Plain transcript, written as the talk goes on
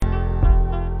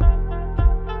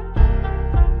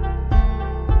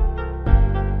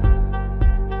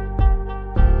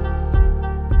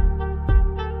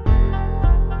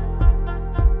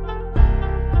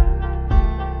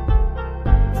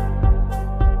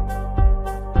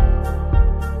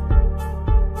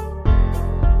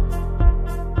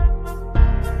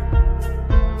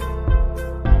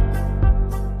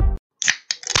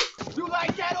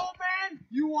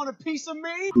piece of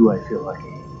me? Do I feel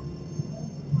lucky?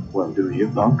 Well, do you,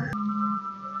 punk?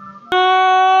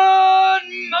 Good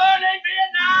morning,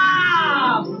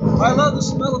 Vietnam! I love the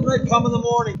smell of napalm in the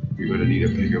morning. You're gonna need a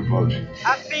bigger boat.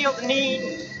 I feel the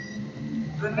need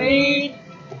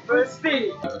for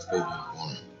speed.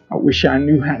 I wish I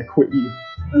knew how to quit you.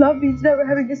 Love means never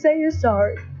having to say you're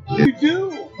sorry. You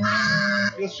do.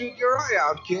 You'll shoot your eye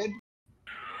out, kid.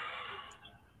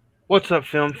 What's up,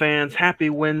 film fans?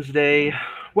 Happy Wednesday.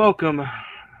 Welcome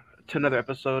to another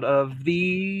episode of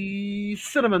the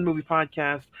Cinnamon Movie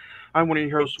Podcast. I'm one of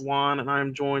your hosts, Juan, and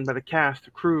I'm joined by the cast,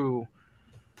 the crew,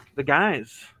 the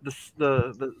guys,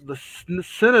 the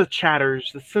cinna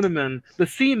chatters, the cinnamon, the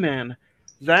seamen.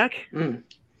 Zach?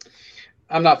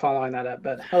 I'm not following that up,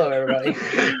 but hello, everybody.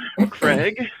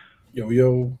 Craig?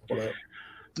 Yo, what up?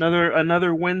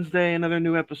 Another Wednesday, another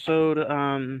new episode.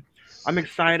 I'm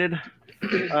excited.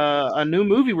 A new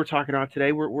movie we're talking about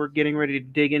today. We're getting ready to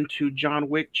dig into John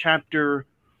Wick Chapter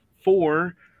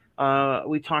 4.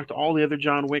 We talked to all the other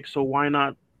John Wick, so why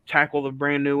not tackle the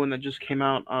brand new one that just came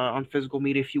out on physical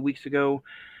media a few weeks ago.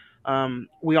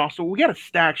 We got a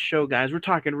stacked show, guys. We're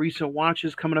talking recent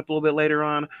watches coming up a little bit later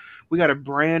on. We got a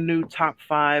brand new top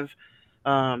 5,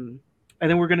 and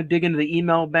then we're going to dig into the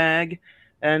email bag,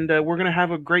 and we're going to have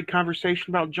a great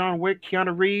conversation about John Wick,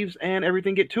 Keanu Reeves, and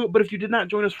everything. Get to it. But if you did not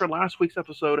join us for last week's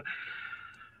episode,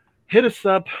 hit us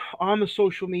up on the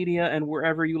social media and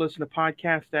wherever you listen to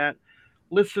podcasts at.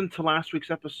 Listen to last week's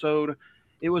episode.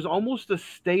 It was almost a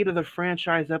state of the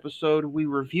franchise episode. We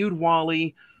reviewed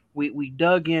Wall-E. We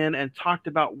dug in and talked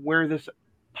about where this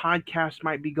podcast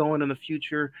might be going in the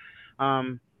future.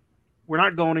 We're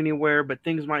not going anywhere, but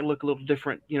things might look a little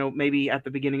different, maybe at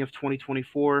the beginning of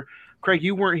 2024. Craig,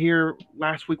 you weren't here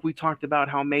last week. We talked about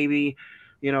how maybe,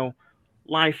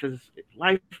 life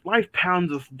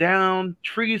pounds us down.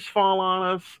 Trees fall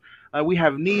on us. We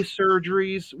have knee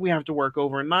surgeries. We have to work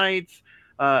overnights.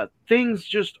 Things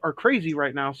just are crazy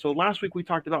right now. So last week we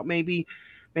talked about maybe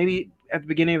at the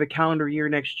beginning of the calendar year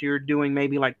next year doing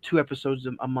maybe like 2 episodes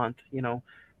a month,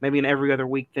 maybe an every other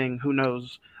week thing, who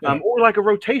knows? Yeah. Or like a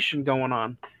rotation going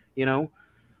on,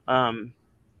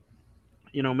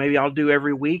 maybe I'll do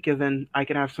every week and then I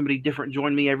can have somebody different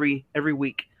join me every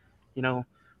week, but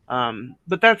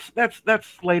that's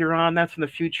later on. That's in the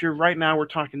future. Right now we're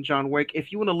talking John Wick.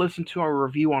 If you want to listen to our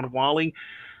review on Wall-E,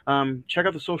 check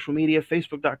out the social media,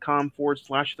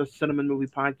 facebook.com/the Cinnamon Movie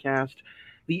Podcast.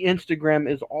 The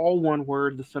Instagram is all one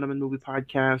word, the Cinnamon Movie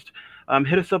Podcast.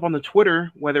 Hit us up on the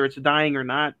Twitter, whether it's dying or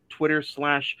not, Twitter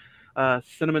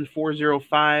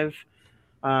 /Cinnamon405.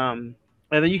 And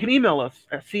then you can email us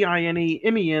at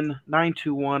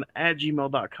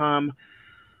cinemen921@gmail.com.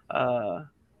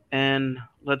 And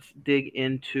let's dig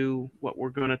into what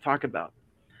we're going to talk about.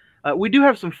 We do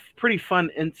have some pretty fun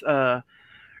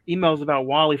emails about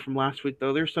Wall-E from last week,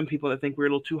 though. There's some people that think we're a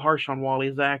little too harsh on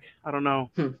Wall-E, Zach. I don't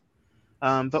know.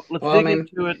 But let's dig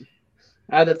into it.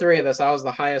 Out of the 3 of us, I was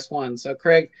the highest one. So,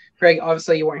 Craig,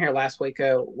 obviously you weren't here last week.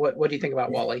 What do you think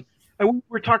about Wall-E? We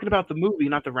were talking about the movie,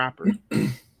 not the rapper.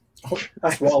 Oh,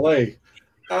 that's Wall-E.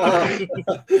 I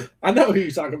know who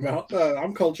you're talking about.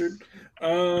 I'm cultured.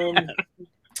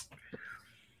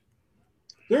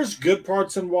 There's good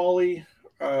parts in Wall-E.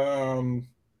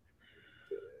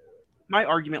 My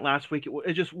argument last week,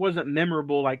 it just wasn't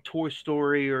memorable like Toy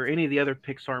Story or any of the other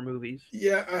Pixar movies.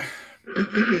 Yeah.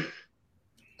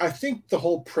 I think the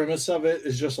whole premise of it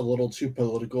is just a little too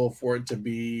political for it to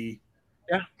be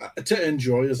to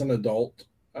enjoy as an adult.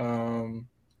 I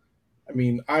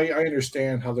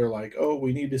understand how they're like, oh,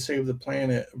 we need to save the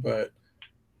planet, but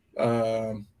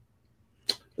the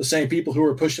same people who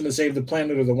are pushing to save the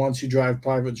planet are the ones who drive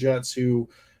private jets who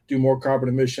do more carbon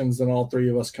emissions than all 3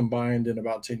 of us combined in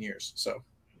about 10 years. So,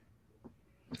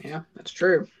 yeah, that's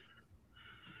true.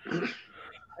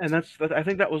 And I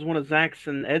think that was one of Zach's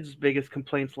and Ed's biggest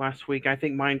complaints last week. I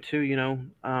think mine too,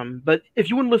 But if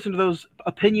you want to listen to those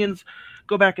opinions,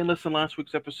 go back and listen to last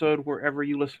week's episode wherever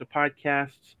you listen to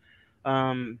podcasts.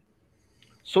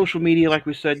 Social media, like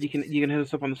we said, you can hit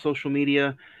us up on the social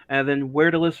media, and then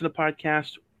where to listen to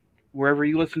podcasts, wherever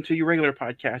you listen to your regular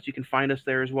podcast, you can find us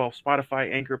there as well. Spotify,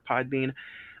 Anchor, Podbean,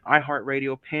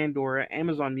 iHeartRadio, Pandora,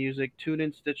 Amazon Music,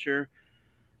 TuneIn, Stitcher,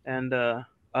 and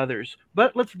others.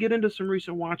 But let's get into some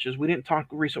recent watches. We didn't talk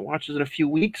recent watches in a few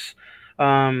weeks.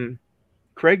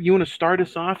 Craig, you want to start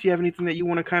us off? You have anything that you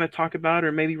want to kind of talk about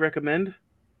or maybe recommend?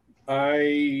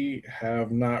 I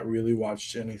have not really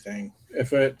watched anything.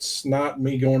 If it's not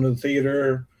me going to the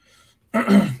theater,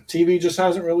 TV just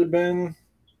hasn't really been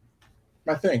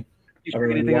my thing. Did you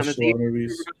see anything on the TV?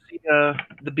 Movies.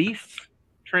 The Beasts,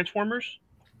 Transformers?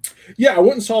 Yeah, I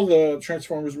went and saw the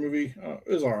Transformers movie.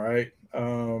 It was all right.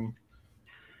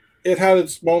 It had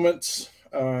its moments.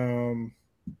 The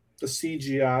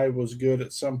CGI was good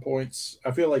at some points.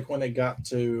 I feel like when it got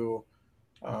to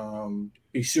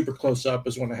be super close up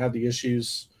is when I had the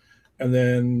issues. And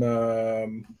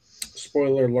then,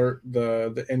 spoiler alert: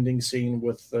 the ending scene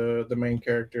with the main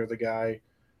character, the guy.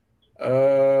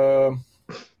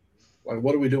 Like,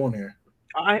 what are we doing here?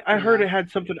 I heard it had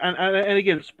something, and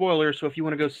again, spoilers. So if you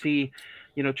want to go see,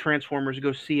 Transformers,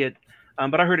 go see it.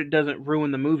 But I heard it doesn't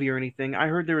ruin the movie or anything. I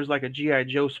heard there was like a GI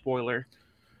Joe spoiler.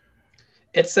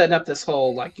 It's setting up this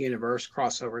whole like universe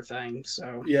crossover thing.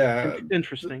 So Yeah,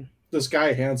 Interesting. This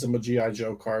guy hands him a GI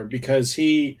Joe card because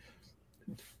he.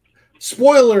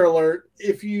 Spoiler alert!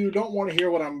 If you don't want to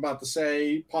hear what I'm about to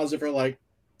say, pause it for like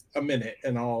a minute,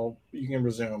 and you can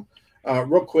resume.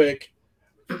 Real quick,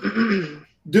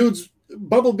 dude's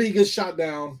Bumblebee gets shot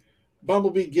down.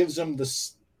 Bumblebee gives him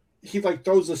this. He like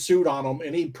throws the suit on him,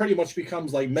 and he pretty much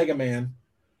becomes like Mega Man.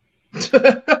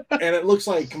 And it looks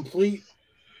like complete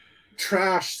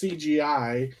trash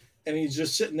CGI, and he's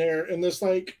just sitting there in this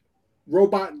like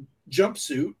robot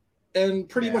jumpsuit, and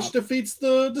pretty much defeats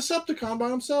the Decepticon by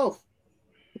himself.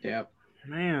 Yeah,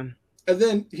 man. And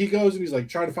then he goes and he's like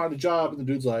trying to find a job, and the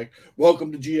dude's like,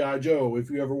 "Welcome to GI Joe. If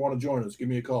you ever want to join us, give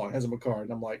me a call." And hands him a card,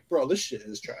 and I'm like, "Bro, this shit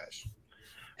is trash."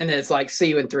 And then it's like, "See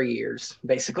you in 3 years,"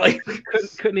 basically.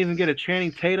 Couldn't even get a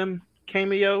Channing Tatum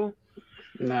cameo.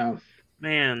 No,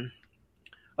 man.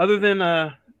 Other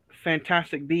than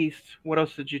Fantastic Beasts, what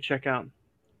else did you check out?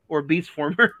 Or Beast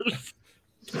Formers?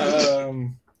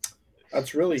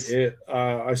 That's really it.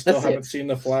 I still haven't seen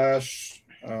The Flash.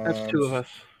 That's two of us.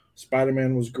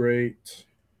 Spider-Man was great.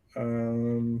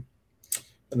 And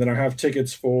then I have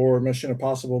tickets for Mission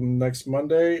Impossible next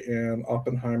Monday and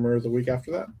Oppenheimer the week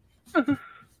after that.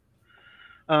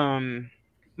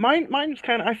 Mine's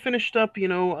kind of. I finished up.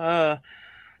 I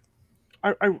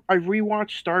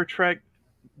rewatched Star Trek.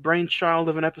 Brainchild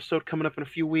of an episode coming up in a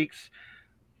few weeks.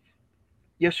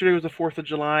 Yesterday was the 4th of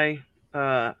July.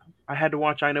 I had to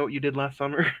watch I Know What You Did Last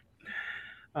Summer.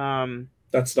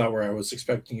 That's not where I was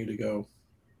expecting you to go.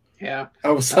 Yeah.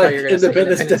 I was like,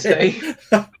 Independence Day.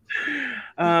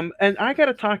 And I got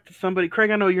to talk to somebody. Craig,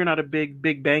 I know you're not a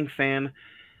Big Bang fan.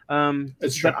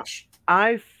 It's trash.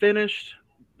 I finished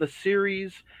the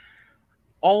series.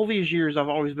 All these years, I've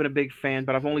always been a big fan,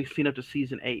 but I've only seen up to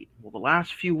season 8. Well, the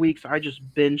last few weeks, I just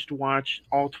binged watched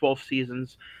all 12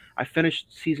 seasons. I finished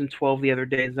season 12 the other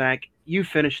day, Zach. You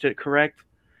finished it, correct?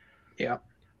 Yeah.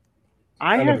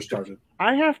 I never started.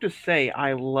 I have to say,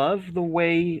 I love the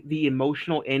way the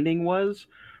emotional ending was,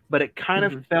 but it kind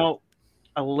of felt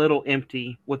a little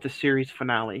empty with the series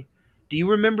finale. Do you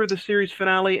remember the series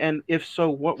finale? And if so,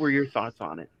 what were your thoughts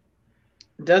on it?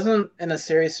 Doesn't in a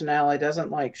series finale,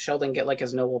 like Sheldon get like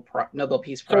his Nobel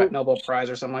Prize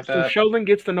or something like that? So Sheldon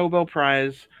gets the Nobel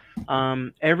Prize.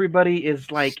 Everybody is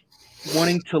like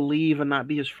wanting to leave and not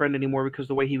be his friend anymore because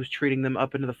the way he was treating them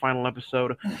up into the final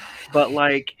episode. But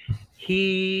like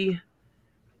Penny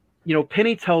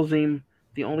tells him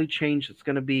the only change that's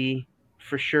going to be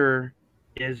for sure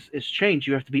is change.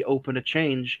 You have to be open to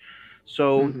change.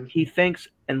 So he thanks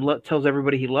and tells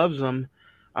everybody he loves them.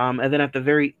 And then at the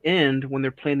very end, when they're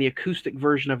playing the acoustic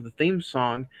version of the theme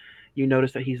song, you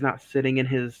notice that he's not sitting in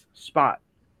his spot.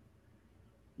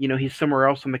 He's somewhere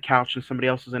else on the couch and somebody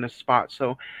else is in his spot.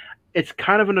 So it's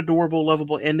kind of an adorable,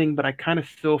 lovable ending, but I kind of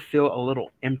still feel a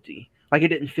little empty. Like it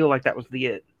didn't feel like that was the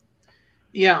it.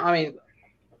 Yeah, I mean,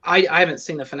 I haven't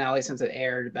seen the finale since it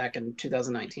aired back in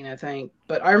 2019, I think.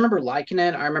 But I remember liking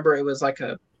it. I remember it was like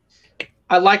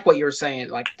I like what you were saying.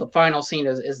 Like the final scene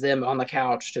is them on the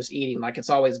couch just eating, like it's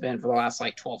always been for the last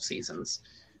like 12 seasons.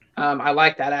 I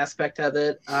like that aspect of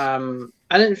it. I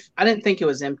didn't think it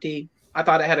was empty. I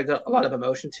thought it had a lot of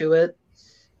emotion to it.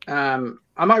 I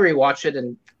might rewatch it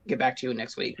and get back to you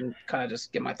next week and kind of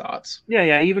just get my thoughts.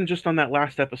 Yeah. Even just on that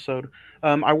last episode,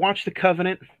 I watched The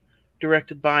Covenant,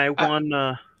 directed by one.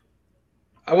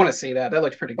 I want to see that. That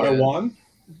looked pretty good. By one.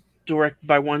 Directed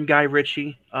by one Guy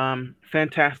Ritchie.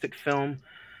 Fantastic film.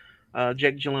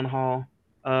 Jake Gyllenhaal.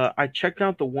 I checked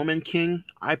out The Woman King.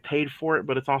 I paid for it,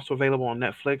 but it's also available on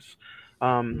Netflix.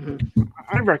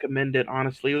 I recommend it,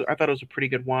 honestly. I thought it was a pretty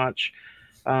good watch.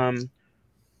 And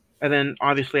then,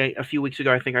 obviously, a few weeks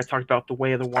ago, I think I talked about The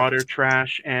Way of the Water,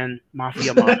 trash, and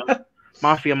Mafia Mama.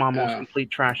 Mafia Mama was complete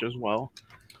trash as well.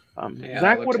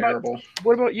 Zach, what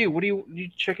about you? Do you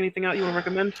check anything out you want to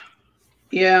recommend?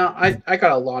 Yeah, I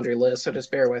got a laundry list, so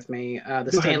just bear with me.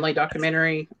 The Stanley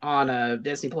documentary on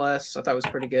Disney Plus, I thought was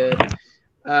pretty good.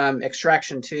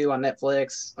 Extraction 2 on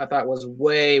Netflix, I thought was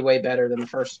way, way better than the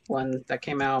first one that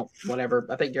came out, whatever,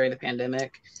 I think during the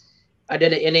pandemic. I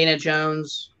did an Indiana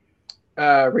Jones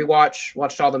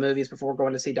watched all the movies before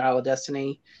going to see Dial of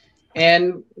Destiny.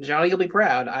 And Johnny, you'll be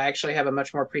proud. I actually have a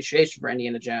much more appreciation for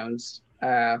Indiana Jones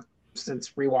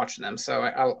since rewatching them. So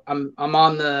I'm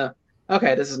on the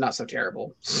okay. This is not so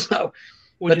terrible. So,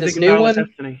 What do you this think of new Dial of one,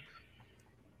 Destiny?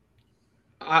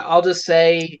 I'll just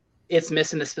say it's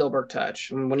missing the Spielberg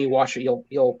touch. And when you watch it,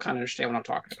 you'll kind of understand what I'm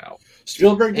talking about.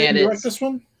 Spielberg didn't direct this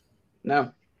one?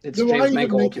 No, it's Then why James even make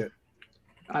Mangold. it?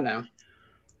 I know.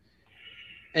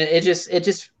 And it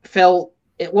just felt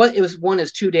it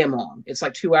was too damn long. It's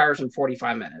like 2 hours and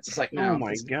 45 minutes. It's like, no, Oh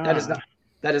my God.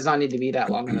 that does not need to be that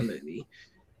long in a movie.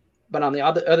 But on the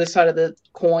other side of the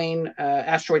coin,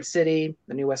 Asteroid City,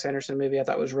 the new Wes Anderson movie, I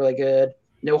thought was really good.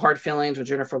 No Hard Feelings with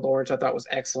Jennifer Lawrence, I thought was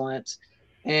excellent.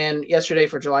 And yesterday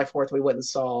for July 4th, we went and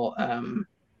saw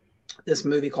this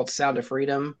movie called Sound of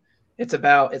Freedom. It's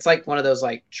like one of those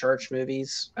like church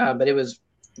movies, but it was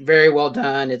very well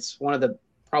done. It's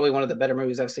probably one of the better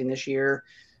movies I've seen this year.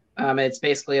 It's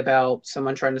basically about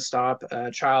someone trying to stop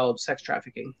child sex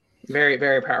trafficking. Very,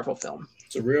 very powerful film.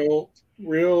 It's a real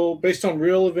based on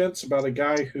real events about a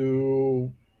guy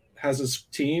who has his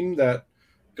team that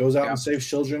goes out and saves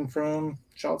children from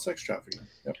child sex trafficking.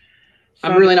 Yep.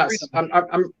 I'm really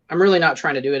not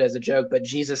trying to do it as a joke, but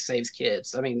Jesus saves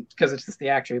kids. I mean, because it's just the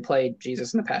actor who played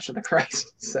Jesus in the Passion of the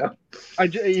Christ. So,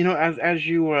 as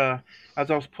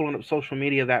I was pulling up social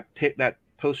media, that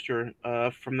poster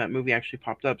from that movie actually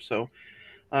popped up. So,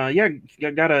 got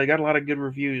a lot of good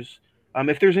reviews.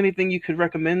 If there's anything you could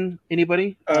recommend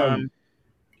anybody.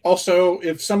 Also,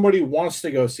 if somebody wants to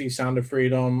go see Sound of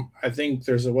Freedom, I think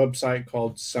there's a website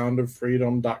called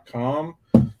soundoffreedom.com.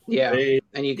 Yeah,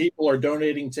 people are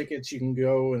donating tickets. You can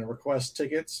go and request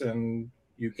tickets, and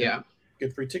you can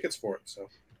get free tickets for it. So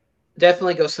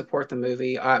definitely go support the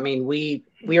movie. I mean, we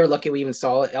are lucky we even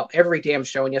saw it. Every damn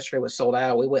showing yesterday was sold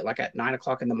out. We went like at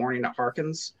 9:00 in the morning at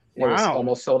Harkins. It was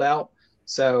almost sold out.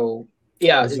 So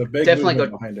yeah, there's a big definitely go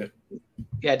behind it.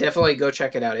 Yeah, definitely go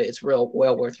check it out. It's well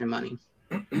worth your money.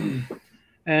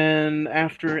 And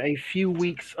after a few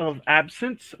weeks of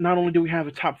absence, not only do we have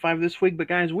a top 5 this week, but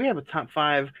guys, we have a top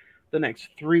 5 the next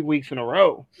 3 weeks in a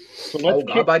row. So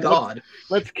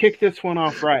let's kick this one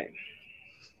off right.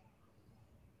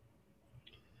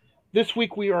 This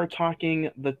week we are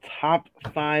talking the top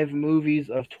 5 movies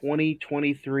of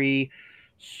 2023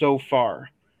 so far.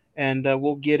 And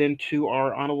we'll get into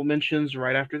our honorable mentions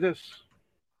right after this.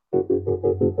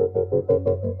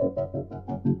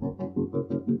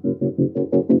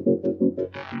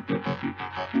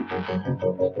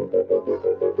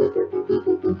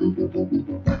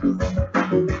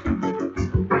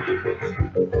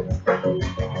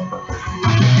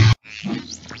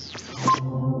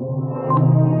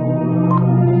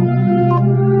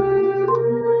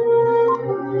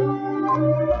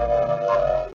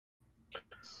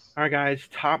 All right, guys,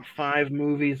 top 5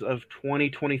 movies of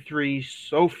 2023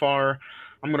 so far.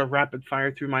 I'm going to rapid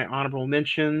fire through my honorable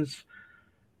mentions.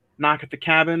 Knock at the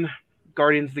Cabin,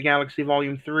 Guardians of the Galaxy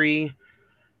Volume 3,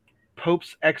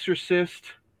 Pope's Exorcist,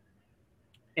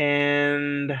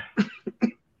 and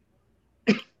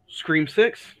Scream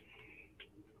 6.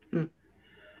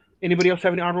 Anybody else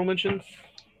have any honorable mentions?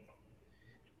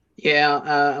 Yeah,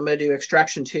 I'm going to do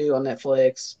Extraction 2 on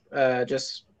Netflix.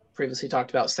 Just previously talked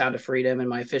about Sound of Freedom, and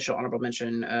my official honorable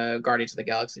mention, Guardians of the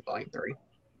Galaxy Volume 3.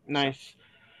 Nice.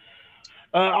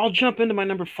 I'll jump into my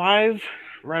number 5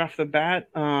 right off the bat.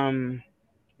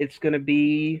 It's going to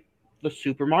be the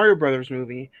Super Mario Brothers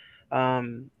movie.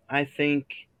 I think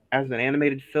as an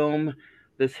animated film,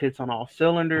 this hits on all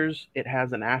cylinders. It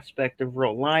has an aspect of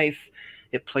real life.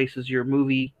 It places your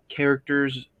movie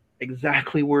characters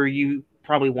exactly where you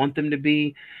probably want them to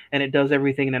be, and it does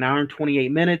everything in an hour and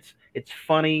 28 minutes. It's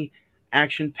funny,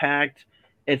 action-packed,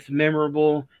 it's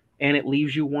memorable, and it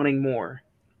leaves you wanting more.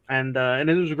 And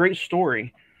it was a great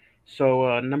story.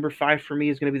 So number 5 for me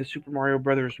is going to be the Super Mario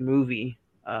Brothers movie.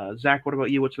 Zach, what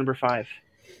about you? What's number 5?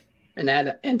 And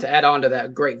to add on to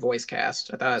that, great voice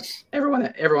cast. I thought everyone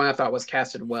I thought was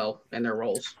casted well in their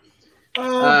roles.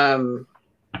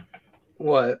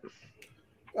 What?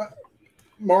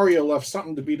 Mario left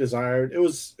something to be desired. It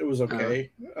was okay.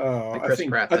 I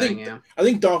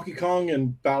think Donkey Kong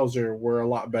and Bowser were a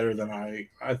lot better than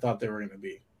I thought they were going to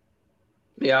be.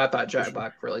 Yeah, I thought Jack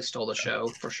Black really stole the show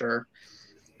for sure.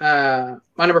 My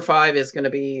number 5 is going to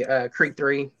be Creed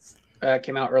 3.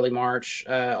 Came out early March.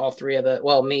 All three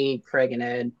of me, Craig, and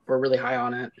Ed were really high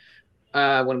on it.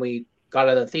 When we got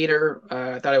out of the theater,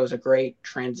 I thought it was a great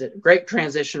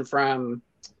transition from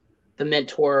the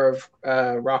mentor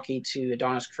of Rocky to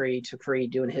Adonis Creed to Creed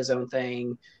doing his own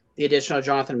thing. The addition of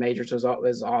Jonathan Majors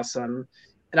was awesome,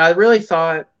 and I really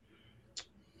thought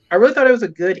it was a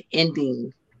good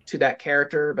ending to that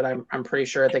character. But I'm pretty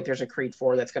sure I think there's a Creed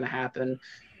 4 that's going to happen.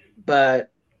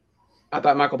 But I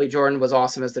thought Michael B. Jordan was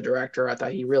awesome as the director. I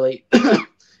thought he really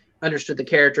understood the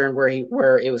character and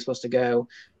where it was supposed to go.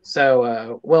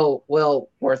 So, well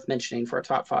worth mentioning for a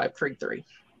top 5. Creed 3.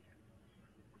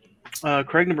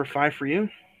 Craig, number 5 for you.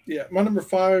 Yeah, my number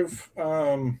 5.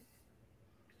 I'm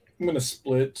gonna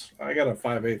split. I got a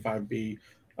 5A, 5B.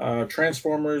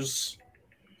 Transformers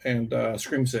and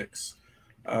Scream 6.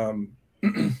 I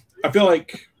feel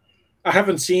like I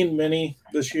haven't seen many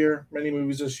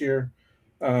movies this year.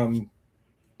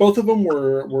 Both of them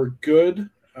were good.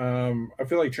 I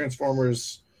feel like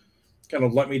Transformers kind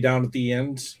of let me down at the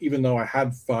end, even though I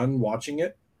had fun watching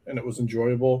it and it was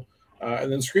enjoyable.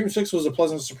 And then Scream 6 was a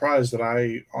pleasant surprise that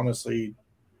I honestly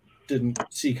didn't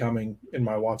see coming in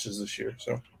my watches this year.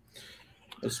 So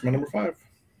that's my number 5.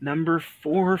 Number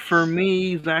 4 for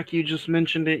me, Zach, you just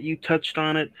mentioned it. You touched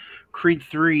on it. Creed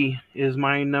 3 is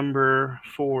my number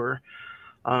 4.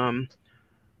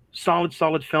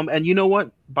 Solid film. And you know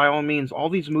what? By all means, all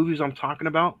these movies I'm talking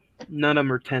about, none of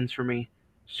them are 10s for me.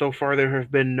 So far, there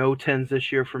have been no 10s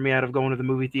this year for me out of going to the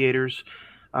movie theaters.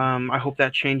 I hope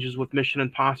that changes with Mission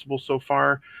Impossible so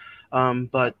far.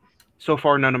 But so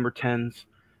far, none of them are 10s.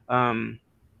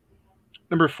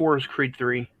 Number 4 is Creed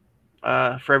 3.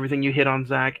 For everything you hit on,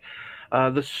 Zach.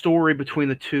 The story between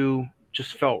the two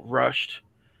just felt rushed.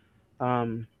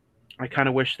 I kind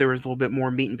of wish there was a little bit more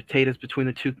meat and potatoes between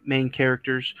the two main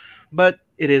characters, but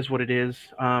it is what it is.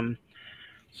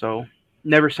 So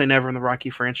never say never in the Rocky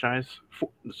franchise.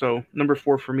 So number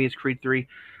 4 for me is Creed 3.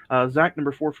 Zach,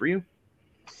 number 4 for you?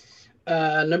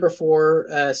 Number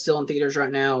 4, still in theaters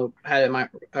right now, had in my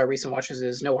recent watches,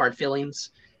 is No Hard Feelings,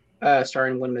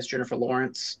 starring one Miss Jennifer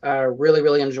Lawrence.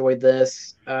 Really enjoyed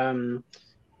this. When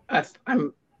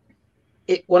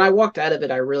I walked out of it,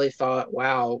 I really thought,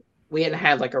 wow, we hadn't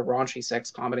had like a raunchy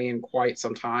sex comedy in quite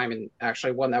some time, and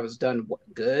actually one that was done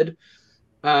good.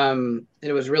 And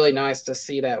it was really nice to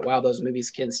see that, wow, those movies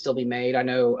can still be made. I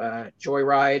know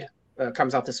Joyride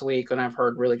comes out this week, and I've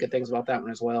heard really good things about that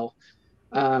one as well.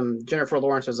 Jennifer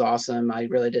Lawrence was awesome. I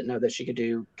really didn't know that she could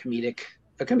do a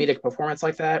comedic performance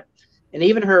like that. And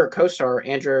even her co-star,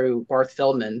 Andrew Barth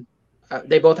Feldman,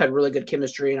 they both had really good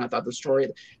chemistry, and I thought the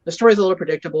story's a little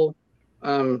predictable,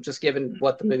 just given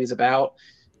what the movie's about.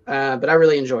 But I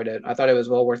really enjoyed it. I thought it was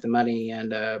well worth the money, and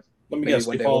maybe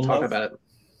one day we'll talk about it.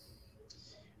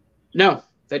 No,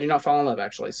 they do not fall in love,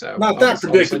 actually. So not that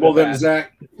predictable, then,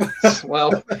 Zach.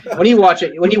 Well, when you watch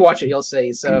it, you'll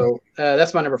see. So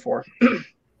that's my number 4.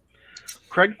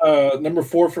 Craig, number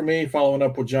 4 for me, following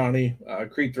up with Johnny,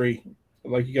 Creed 3.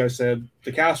 Like you guys said,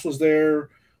 the cast was there,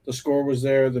 the score was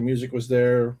there, the music was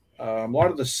there. A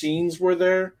lot of the scenes were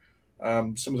there.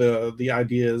 Some of the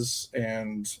ideas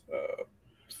and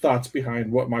thoughts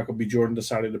behind what Michael B. Jordan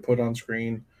decided to put on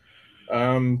screen.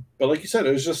 But like you said,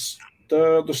 it was just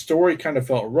the story kind of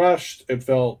felt rushed. It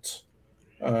felt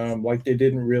like they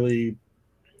didn't really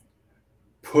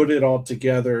put it all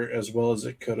together as well as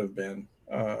it could have been.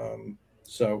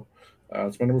 So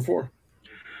it's my number 4.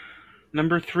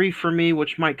 Number 3 for me,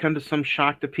 which might come to some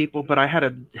shock to people, but I had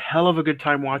a hell of a good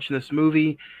time watching this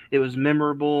movie. It was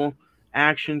memorable,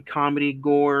 action, comedy,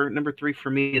 gore. Number 3 for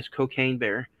me is Cocaine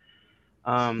Bear.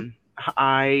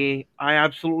 I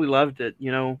absolutely loved it.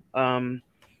 You know,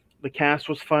 the cast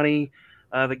was funny.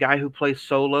 The guy who plays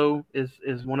Solo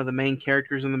is one of the main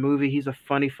characters in the movie. He's a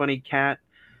funny cat.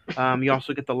 You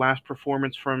also get the last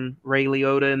performance from Ray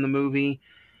Liotta in the movie.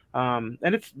 And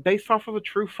it's based off of a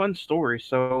true fun story.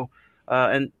 So,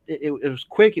 and it was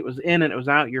quick. It was in and it was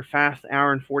out. You're fast,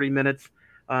 hour and 40 minutes.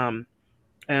 And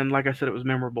like I said, it was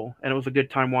memorable and it was a good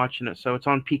time watching it. So it's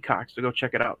on Peacock, so go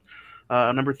check it out.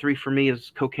 Number 3 for me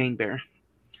is Cocaine Bear.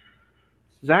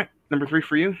 Zach, number 3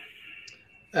 for you?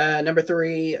 Number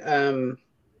 3,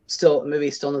 still in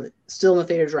the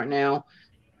theaters right now.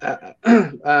 I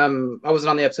wasn't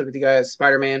on the episode with you guys.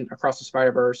 Spider-Man Across the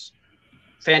Spider-Verse,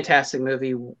 fantastic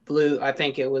movie. I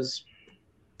think it was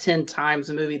 10 times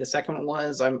the movie. The second one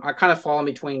was. I kind of fall in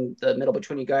between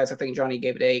you guys. I think Johnny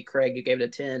gave it 8. Craig, you gave it a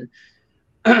 10.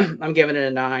 I'm giving it a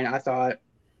 9. I thought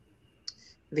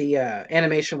the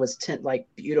animation was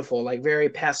beautiful, like very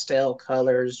pastel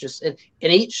colors. Just and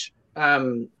each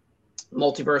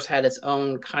multiverse had its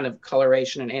own kind of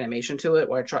coloration and animation to it,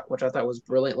 which I thought was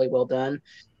brilliantly well done.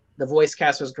 The voice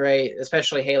cast was great,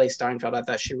 especially Haley Steinfeld. I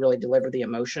thought she really delivered the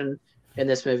emotion in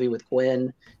this movie with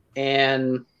Gwen.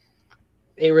 And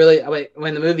it really,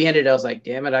 when the movie ended, I was like,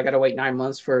 damn it, I got to wait 9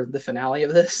 months for the finale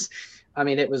of this. I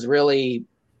mean, it was really,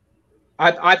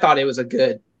 I thought it was a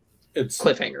good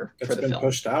cliffhanger for the been film.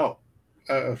 pushed out,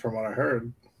 from what I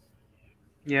heard.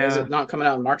 Yeah. Is it not coming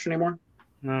out in March anymore?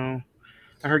 No.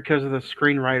 I heard because of the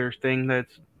screenwriters thing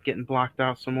that's getting blocked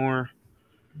out some more.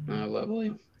 Oh,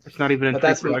 lovely. It's not even in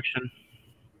pre-production.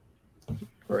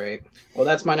 Great. Well,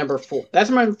 that's my number 4. That's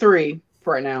my number 3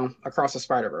 for right now, Across the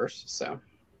Spider-Verse. So,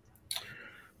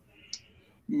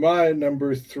 my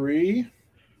number 3.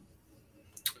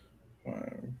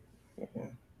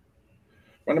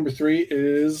 My number 3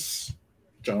 is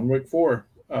John Wick 4.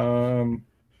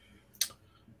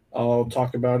 I'll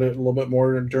talk about it a little bit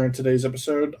more during today's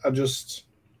episode.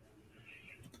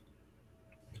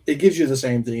 It gives you the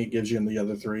same thing it gives you in the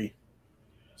other 3.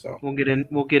 So we'll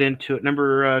get into it.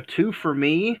 Number 2 for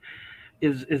me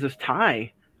is this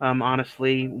tie.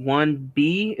 Honestly,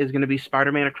 1B is going to be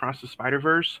Spider-Man Across the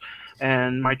Spider-Verse,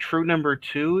 and my true number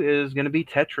 2 is going to be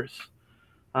Tetris.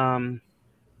 Fun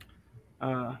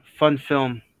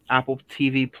film, Apple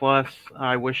TV Plus.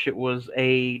 I wish it was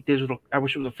a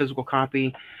physical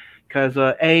copy, because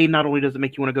not only does it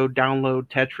make you want to go download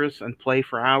Tetris and play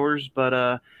for hours,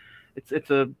 but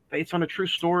it's based on a true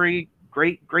story.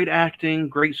 Great acting,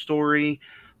 great story.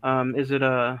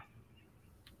 Taron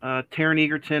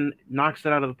Egerton knocks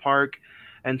it out of the park,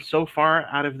 and so far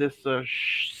out of this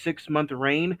 6-month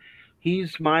reign,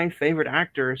 he's my favorite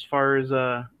actor as far as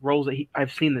roles that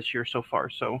I've seen this year so far.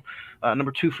 So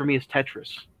number 2 for me is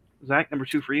Tetris. Zach, number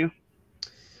 2 for you?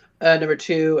 Number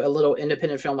 2, a little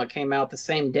independent film that came out the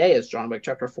same day as John Wick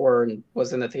Chapter 4 and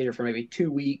was in the theater for maybe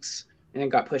 2 weeks and then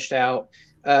got pushed out.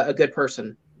 A Good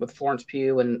Person with Florence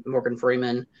Pugh and Morgan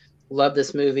Freeman. Love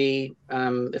this movie.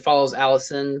 It follows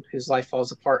Allison, whose life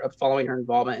falls apart following her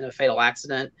involvement in a fatal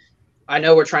accident. I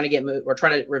know we're trying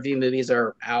to review movies that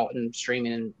are out and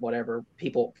streaming and whatever.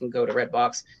 People can go to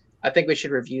Redbox. I think we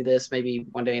should review this maybe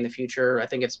one day in the future. I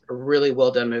think it's a really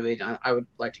well done movie. I would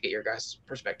like to get your guys'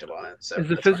 perspective on it. So,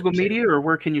 is it physical media, or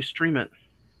where can you stream it?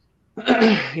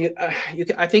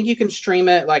 I think you can stream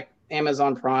it like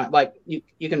Amazon Prime. Like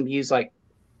you can use like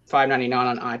 $5.99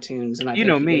 on iTunes, and you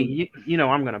know me. You know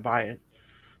I'm gonna buy it.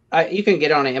 You can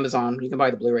get it on Amazon. You can buy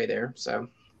the Blu-ray there. So,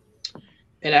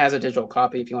 and it has a digital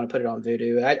copy if you want to put it on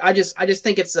Vudu. I just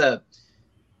think it's a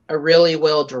really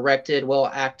well directed, well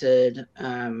acted,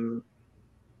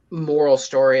 moral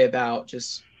story about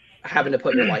just having to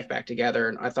put your life back together.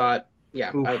 And I thought,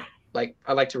 I'd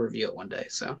like to review it one day.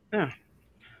 So yeah,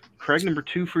 Craig, number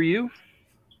 2 for you.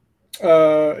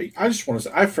 I just want to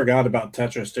say I forgot about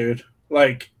Tetris, dude.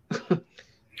 Like,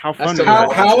 how fun!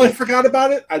 How I forgot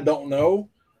about it, I don't know,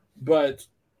 but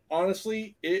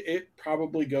honestly, it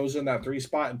probably goes in that 3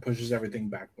 spot and pushes everything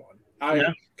back 1.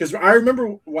 Because I remember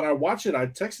when I watched it, I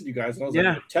texted you guys and I was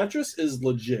like, Tetris is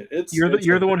legit.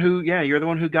 You're the one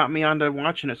who got me onto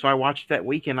watching it. So I watched that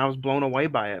weekend. I was blown away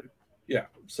by it. Yeah.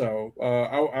 So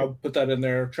I'll put that in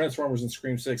there. Transformers and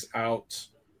Scream 6 out.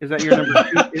 Is that your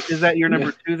number 2? Is that your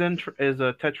number 2 then? Is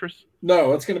Tetris?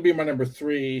 No, it's going to be my number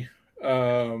 3.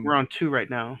 We're on 2 right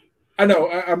now. I know.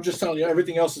 I'm just telling you,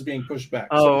 everything else is being pushed back.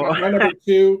 Oh, so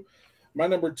my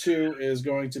number 2 is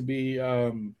going to be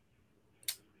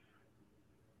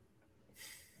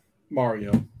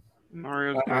Mario.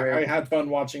 I had fun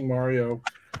watching Mario.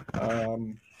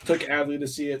 Took Adley to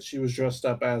see it. She was dressed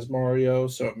up as Mario,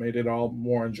 so it made it all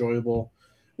more enjoyable.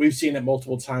 We've seen it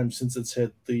multiple times since it's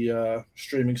hit the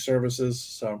streaming services.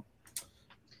 So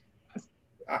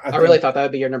I really thought that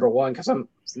would be your number 1 because I'm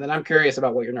curious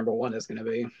about what your number 1 is going to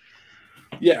be.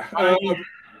 Yeah,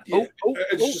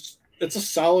 it's a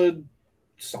solid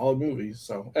movie.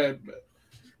 So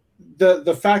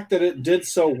the fact that it did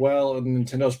so well, and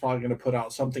Nintendo's probably going to put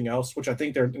out something else, which I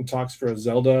think they're in talks for a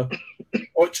Zelda,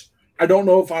 which I don't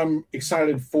know if I'm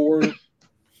excited for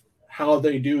how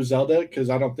they do Zelda, because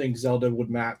I don't think Zelda would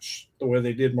match the way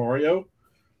they did Mario.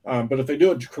 But if they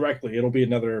do it correctly, it'll be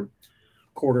another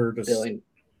 $250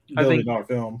 million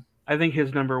film. I think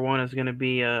his number 1 is going to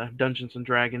be Dungeons and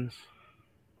Dragons.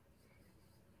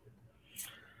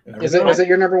 Is it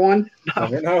your number 1? No.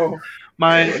 Never know.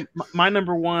 My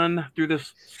number 1 through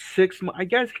this 6 months. I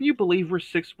guess, can you believe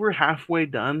we're halfway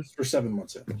done? We're 7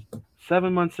 months in.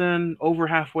 7 months in, over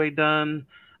halfway done.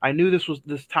 I knew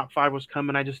this top 5 was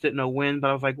coming. I just didn't know when,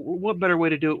 but I was like, what better way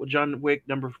to do it with John Wick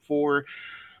number 4?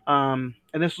 And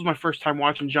this was my first time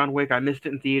watching John Wick. I missed it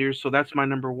in theaters, so that's my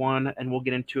number 1, and we'll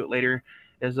get into it later.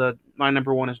 My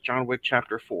number 1 is John Wick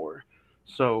Chapter 4.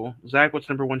 So, Zach, what's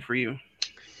number 1 for you?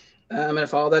 I'm going to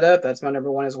follow that up. That's my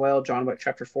number 1 as well, John Wick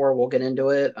Chapter 4. We'll get into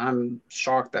it. I'm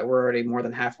shocked that we're already more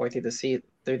than halfway through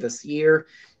through this year.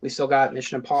 We still got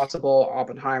Mission Impossible,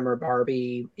 Oppenheimer,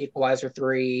 Barbie, Equalizer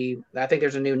 3. I think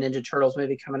there's a new Ninja Turtles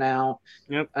movie coming out.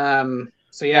 Yep.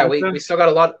 So yeah, we still got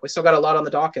a lot. We still got a lot on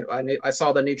the docket. I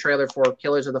saw the new trailer for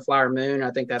Killers of the Flower Moon.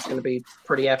 I think that's going to be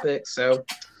pretty epic. So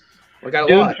we got a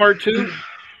Dune lot. Part 2.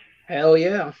 Hell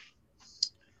yeah.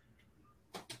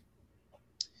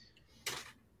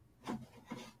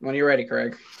 When you're ready,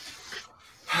 Craig.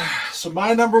 So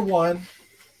my number one.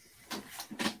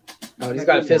 Oh, he's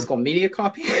got a physical media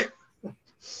copy.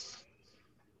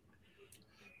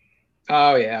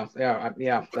 Oh yeah. That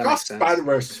makes sense.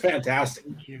 Spider-Verse is fantastic.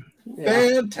 Thank you. Yeah.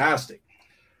 Fantastic.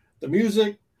 The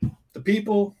music, the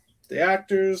people, the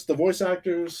actors, the voice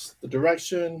actors, the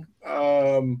direction.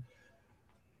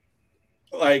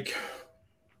 Like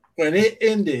when it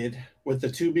ended with the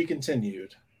to be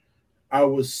continued, I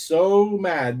was so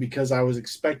mad because I was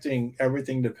expecting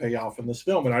everything to pay off in this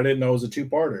film, and I didn't know it was a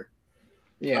two-parter.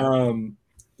 Yeah.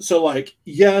 So like,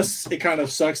 yes, it kind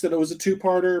of sucks that it was a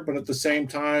two-parter, but at the same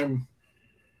time,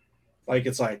 like,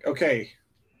 it's like, okay,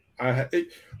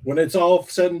 when it's all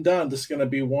said and done, this is going to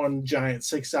be one giant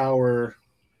 6-hour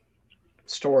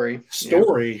story.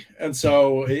 Yeah. And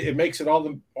so it makes it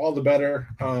all the better.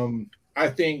 I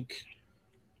think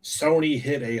Sony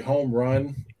hit a home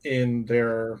run in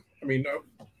their. I mean,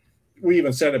 we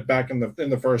even said it back in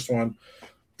the first one.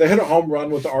 They hit a home run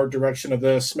with the art direction of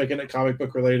this, making it comic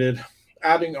book related,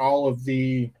 adding all of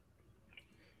the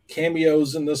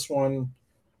cameos in this one.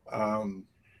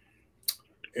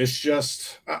 It's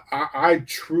just, I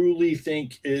truly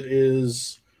think it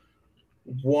is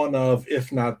one of,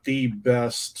 if not the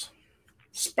best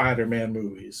Spider-Man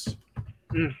movies.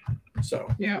 So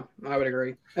yeah, I would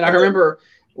agree. And I remember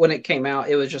when it came out,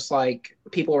 it was just like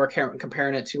people were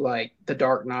comparing it to like The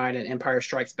Dark Knight and Empire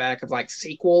Strikes Back of like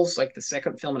sequels, like the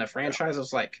second film in a franchise. I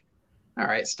was like, all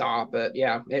right, stop. But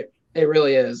yeah, it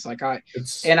really is. Like I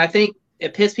think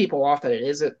it pissed people off that it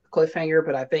is a cliffhanger,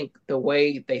 but I think the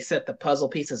way they set the puzzle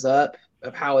pieces up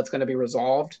of how it's going to be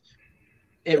resolved,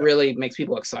 it really makes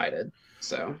people excited.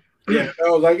 So yeah,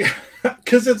 no, like,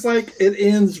 because it's like it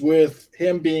ends with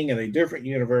him being in a different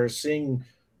universe, seeing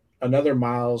another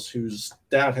Miles whose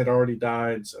dad had already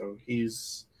died. So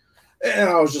and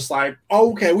I was just like,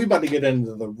 okay, we about to get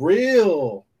into the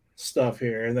real stuff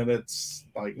here. And then it's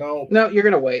like, no, you're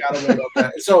going to wait. Gotta wait on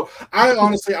that. So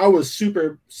I was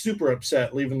super, super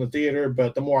upset leaving the theater.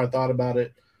 But the more I thought about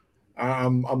it,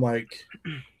 I'm like,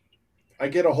 I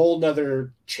get a whole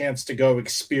nother chance to go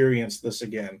experience this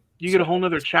again. You get a whole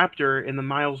nother chapter in the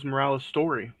Miles Morales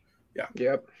story. Yeah.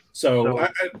 Yep. So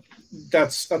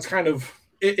that's kind of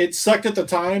it sucked at the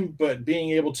time, but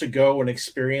being able to go and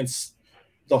experience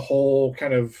the whole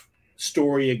kind of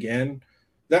story again,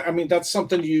 that's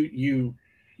something you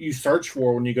search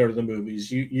for when you go to the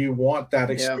movies. You want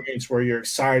that experience where you're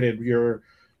excited, you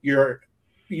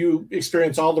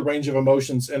experience all the range of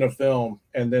emotions in a film,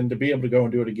 and then to be able to go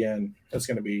and do it again, it's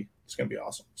gonna be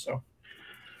awesome. So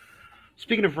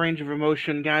speaking of range of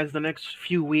emotion, guys, the next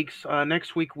few weeks,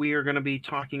 next week we are going to be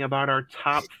talking about our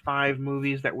top 5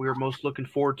 movies that we're most looking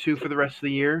forward to for the rest of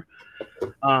the year.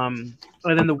 And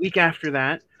then the week after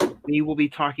that, we will be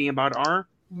talking about our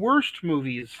worst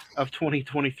movies of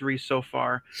 2023 so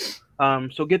far.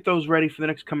 So get those ready for the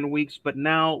next coming weeks. But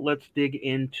now let's dig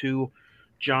into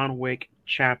John Wick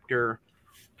Chapter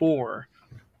 4.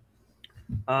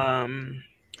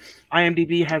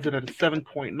 IMDb has it at a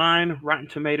 7.9. Rotten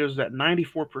Tomatoes at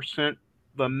 94%.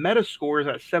 The Metascore is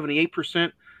at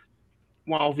 78%,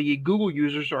 while the Google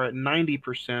users are at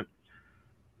 90%.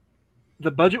 The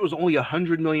budget was only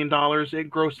 $100 million. It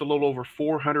grossed a little over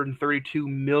 $432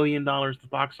 million at the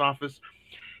box office.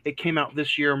 It came out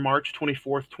this year, March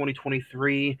 24th,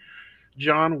 2023.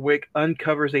 John Wick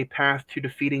uncovers a path to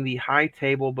defeating the High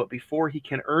Table, but before he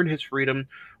can earn his freedom,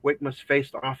 Wick must face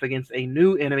off against a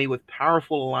new enemy with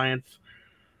powerful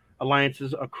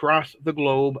alliances across the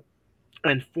globe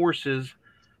and forces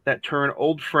that turn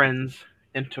old friends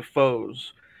into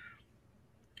foes.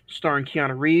 Starring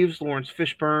Keanu Reeves, Lawrence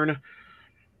Fishburne,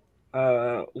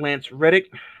 Lance Reddick,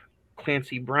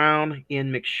 Clancy Brown,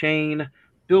 Ian McShane,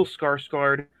 Bill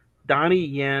Skarsgård, Donnie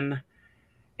Yen,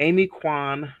 Amy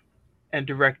Kwan, and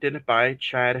directed by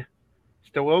Chad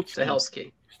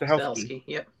Stahelski.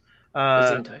 Yep.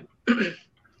 I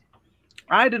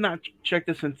did not check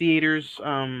this in theaters.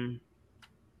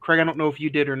 Craig, I don't know if you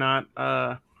did or not.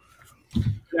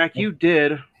 Jack, you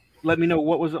did. Let me know,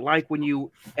 what was it like when you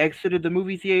exited the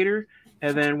movie theater,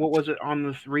 and then what was it on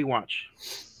this rewatch?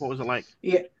 What was it like?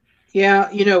 Yeah.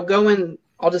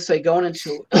 I'll just say going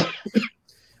into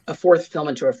a fourth film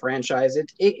into a franchise,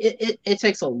 it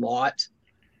takes a lot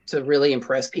to really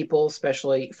impress people,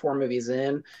 especially 4 movies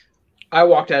in. I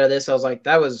walked out of this, I was like,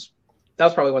 that was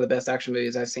probably one of the best action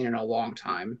movies I've seen in a long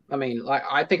time. I mean, like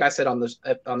I think I said on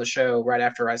the show right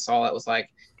after I saw it was like,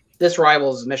 this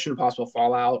rivals Mission Impossible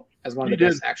Fallout as one of the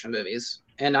best action movies.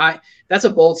 And that's a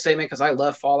bold statement because I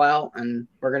love Fallout, and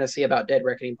we're going to see about Dead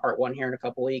Reckoning Part 1 here in a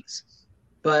couple weeks.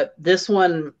 But this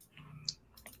one,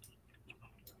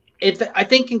 I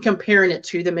think in comparing it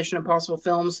to the Mission Impossible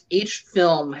films, each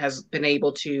film has been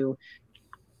able to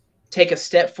take a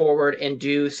step forward and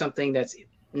do something that's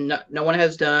no one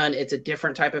has done. It's a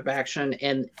different type of action,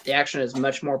 and the action is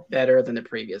much more better than the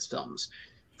previous films.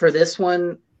 For this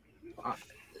one,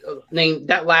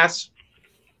 that last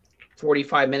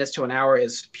 45 minutes to an hour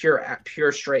is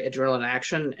pure straight adrenaline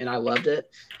action, and I loved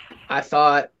it. I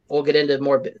thought we'll get into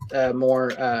more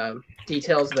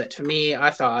details, but to me, I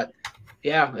thought,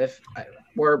 yeah,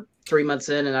 we're 3 months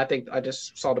in, and I think I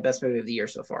just saw the best movie of the year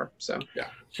so far. So yeah.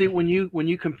 See, when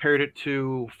you compared it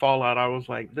to Fallout, I was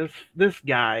like, this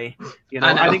guy,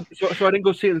 I think so. I didn't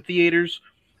go see it in theaters.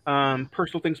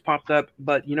 Personal things popped up,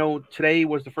 but today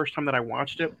was the first time that I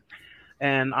watched it,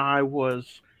 and I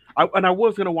was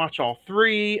gonna watch all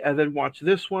 3 and then watch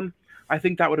this one. I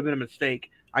think that would have been a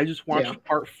mistake. I just watched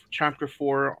chapter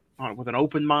 4 with an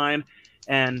open mind,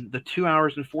 and the 2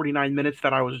 hours and 49 minutes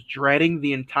that I was dreading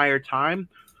the entire time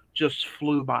just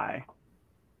flew by.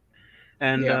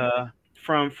 And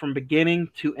from beginning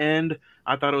to end,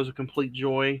 I thought it was a complete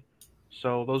joy.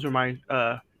 So those are my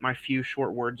few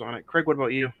short words on it. Craig, what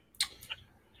about you?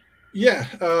 Yeah,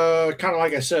 kind of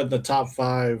like I said, the top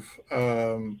 5,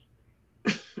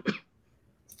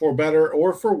 for better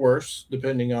or for worse,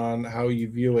 depending on how you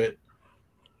view it.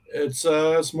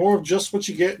 It's more of just what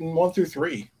you get in 1 through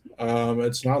 3.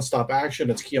 It's nonstop action.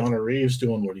 It's Keanu Reeves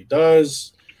doing what he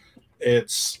does.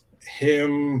 It's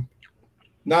him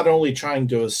not only trying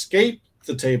to escape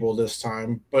the table this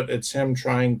time, but it's him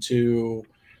trying to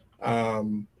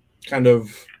kind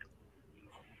of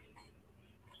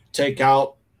take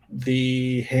out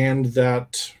the hand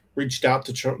that reached out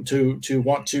to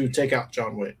want to take out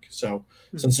John Wick. So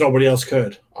since nobody else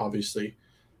could, obviously.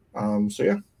 So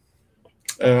yeah.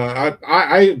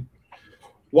 I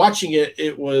watching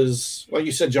it was, like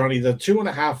you said, Johnny, the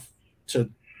 2.5 to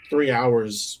 3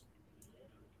 hours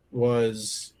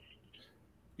was,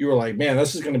 you were like, man,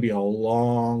 this is going to be a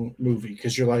long movie,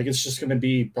 because you're like, it's just going to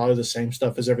be probably the same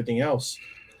stuff as everything else.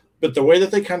 But the way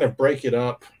that they kind of break it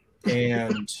up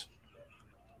and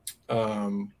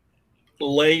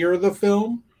layer the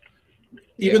film,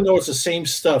 even though it's the same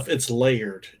stuff, it's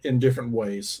layered in different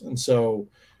ways. And so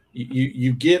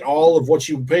you get all of what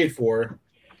you paid for,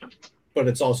 but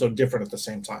it's also different at the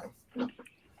same time.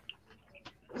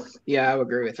 Yeah, I would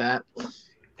agree with that.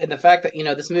 And the fact that,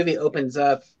 this movie opens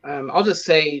up, I'll just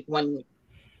say, when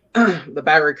the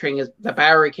Bowery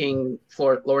King,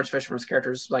 Lawrence Fishburne's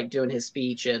character is like doing his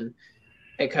speech, and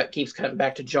it keeps cutting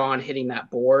back to John hitting that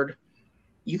board.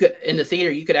 In the theater,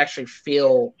 you could actually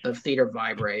feel the theater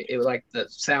vibrate. It was like the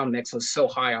sound mix was so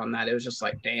high on that. It was just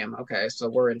like, damn, okay, so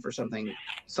we're in for something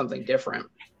different.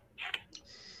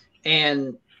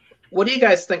 And what do you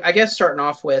guys think? I guess starting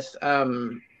off with,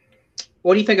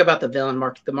 what do you think about the villain,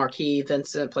 the Marquis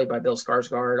Vincent, played by Bill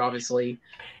Skarsgård, obviously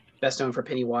best known for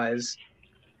Pennywise?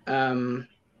 Let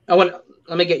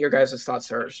me get your guys' thoughts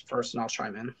first, and I'll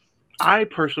chime in. I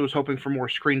personally was hoping for more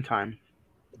screen time.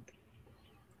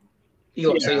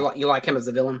 So you like him as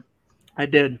the villain? I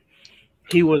did.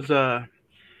 He was,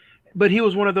 but he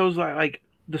was one of those, like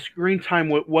the screen time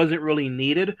wasn't really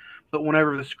needed, but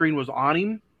whenever the screen was on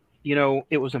him,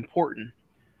 it was important.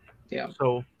 Yeah.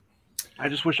 So I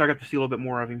just wish I got to see a little bit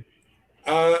more of him.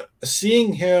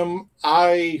 Seeing him,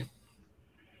 I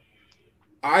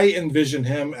envision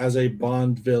him as a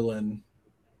Bond villain.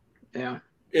 Yeah.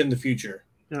 In the future.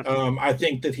 Yeah. I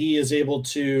think that he is able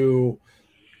to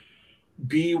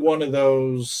be one of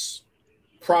those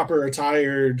proper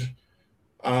attired,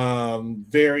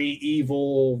 very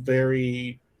evil,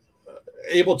 very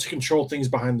able to control things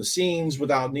behind the scenes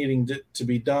without needing to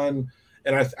be done.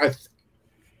 And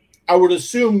I would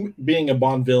assume, being a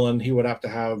Bond villain, he would have to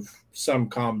have some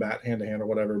combat hand to hand or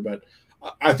whatever. But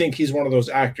I think he's one of those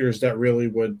actors that really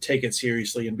would take it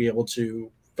seriously and be able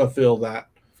to fulfill that.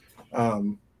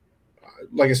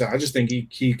 Like I said, I just think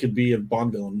he could be a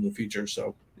Bond villain in the future.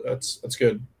 So that's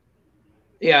good.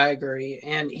 Yeah, I agree.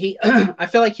 And I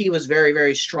feel like he was very,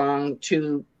 very strong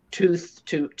two out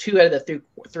of the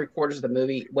three quarters of the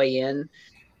movie way in.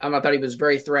 I thought he was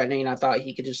very threatening. I thought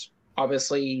he could just,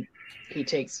 obviously,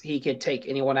 he could take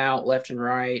anyone out left and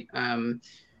right.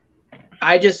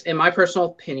 I just, in my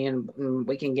personal opinion,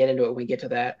 we can get into it when we get to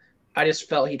that, I just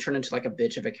felt he turned into like a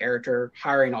bitch of a character,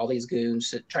 hiring all these goons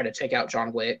to try to take out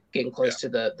John Wick, getting close to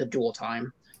the duel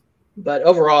time. But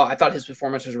overall, I thought his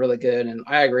performance was really good, and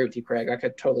I agree with you, Craig. I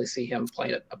could totally see him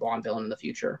playing a Bond villain in the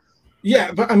future.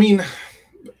 Yeah, but I mean,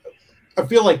 I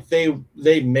feel like they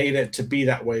made it to be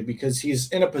that way because he's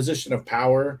in a position of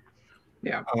power.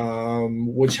 Yeah.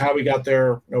 Which how we got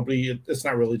there, it's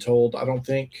not really told, I don't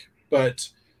think. But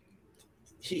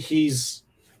he's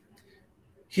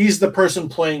the person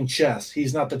playing chess.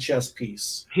 He's not the chess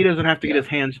piece. He doesn't have to get his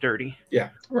hands dirty. Yeah.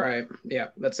 Right. Yeah,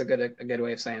 that's a good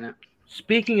way of saying it.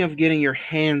 Speaking of getting your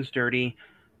hands dirty,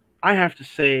 I have to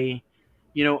say,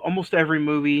 almost every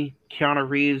movie, Keanu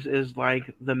Reeves is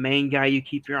like the main guy you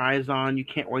keep your eyes on. You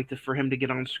can't wait for him to get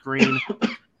on screen.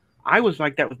 I was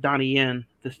like that with Donnie Yen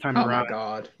this time around. Oh my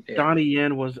God. Yeah. Donnie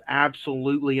Yen was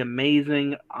absolutely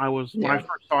amazing. When I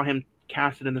first saw him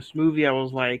casted in this movie, I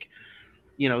was like,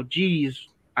 geez,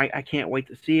 I can't wait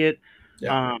to see it.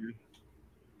 Yeah.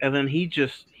 And then he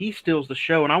steals the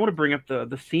show. And I want to bring up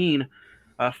the scene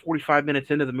 45 minutes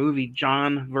into the movie,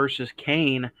 John versus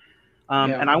Kane.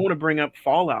 And I want to bring up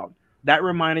Fallout. That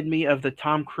reminded me of the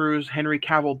Tom Cruise, Henry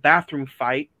Cavill bathroom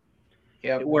fight,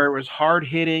 where it was hard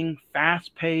hitting,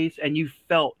 fast paced, and you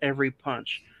felt every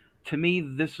punch. To me,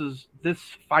 this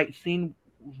fight scene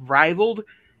rivaled,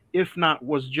 if not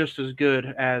was just as good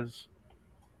as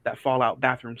that Fallout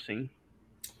bathroom scene.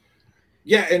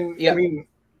 Yeah, and I mean,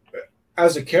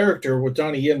 as a character, with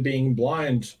Donnie Yen being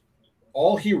blind,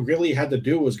 all he really had to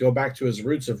do was go back to his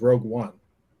roots of Rogue One.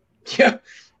 Yeah.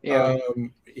 Yeah.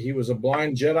 He was a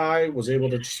blind Jedi, was able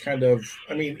to just kind of,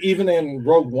 I mean, even in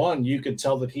Rogue One, you could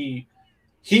tell that he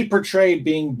portrayed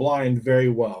being blind very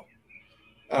well.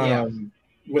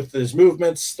 With his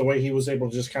movements, the way he was able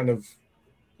to just kind of,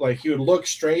 like, he would look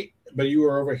straight, but you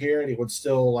were over here and he would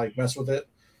still like mess with it.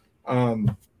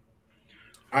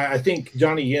 I think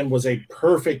Donnie Yen was a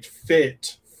perfect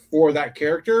fit for that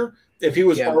character if he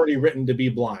was already written to be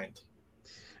blind.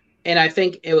 And I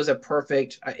think it was a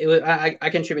perfect. I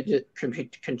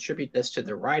contribute this to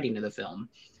the writing of the film.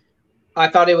 I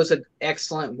thought it was an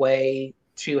excellent way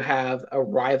to have a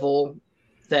rival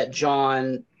that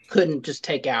John couldn't just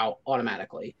take out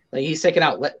automatically. Like, he's taken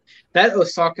out that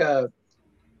Osaka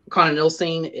Continental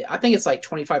scene. I think it's like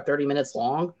 25, 30 minutes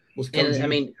long. And I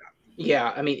mean,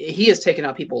 he has taken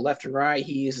out people left and right.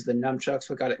 He uses the nunchucks,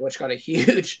 which got a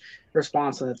huge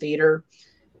response in the theater.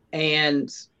 And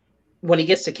when he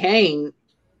gets to Kane,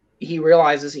 he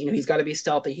realizes, he's got to be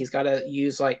stealthy. He's got to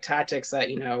use like tactics that,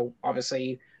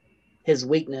 obviously his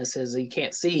weakness is he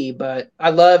can't see. But I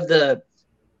love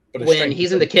when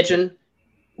he's in the kitchen,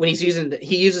 when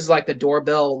he uses like the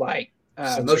doorbell, like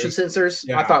motion sensors.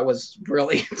 Yeah. I thought was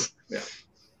brilliant. Yeah.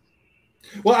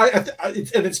 Well,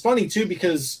 it's funny too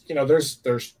because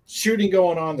there's shooting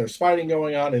going on, there's fighting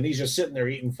going on, and he's just sitting there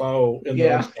eating pho in the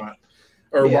restaurant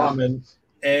or ramen,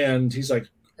 and he's like,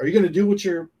 "Are you going to do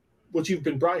what you've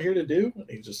been brought here to do?" And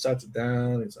he just sets it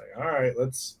down. He's like, "All right,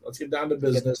 let's get down to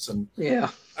business." And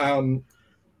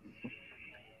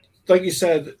like you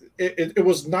said, it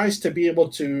was nice to be able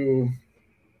to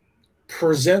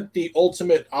present the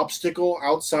ultimate obstacle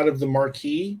outside of the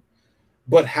marquee,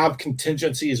 but have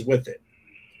contingencies with it.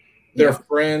 They're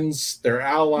friends, they're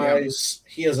allies.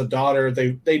 He has a daughter.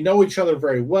 They know each other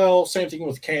very well. Same thing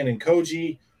with Kane and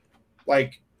Koji.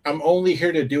 Like, I'm only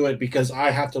here to do it because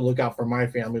I have to look out for my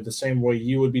family the same way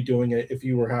you would be doing it if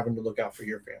you were having to look out for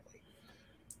your family.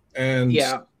 And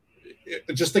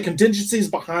just the contingencies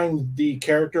behind the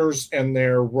characters and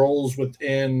their roles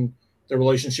within the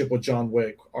relationship with John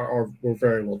Wick were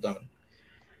very well done.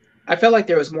 I felt like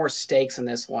there was more stakes in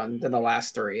this one than the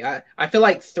last three. I feel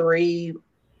like 3,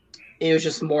 it was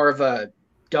just more of a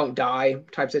don't die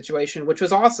type situation, which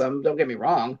was awesome. Don't get me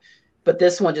wrong. But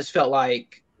this one just felt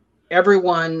like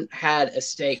everyone had a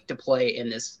stake to play in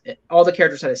this. All the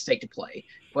characters had a stake to play,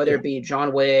 whether it be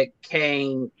John Wick,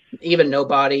 Kane, even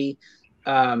Nobody.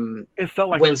 It felt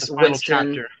like Winston, it was the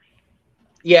final chapter.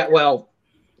 Yeah, well,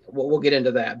 we'll get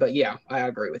into that. But yeah, I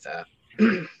agree with that.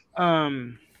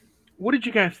 What did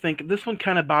you guys think? This one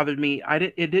kind of bothered me.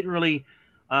 It didn't really.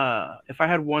 If I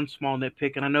had one small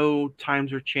nitpick, and I know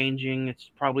times are changing, it's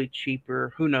probably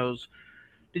cheaper. Who knows?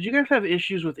 Did you guys have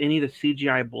issues with any of the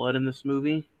CGI blood in this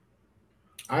movie?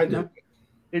 I did.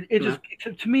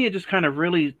 To me, it just kind of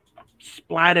really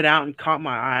splatted out and caught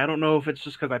my eye. I don't know if it's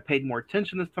just because I paid more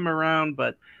attention this time around,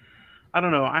 but I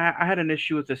don't know. I had an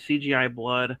issue with the CGI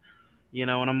blood, and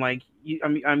I'm like,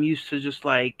 I'm used to just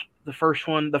like the first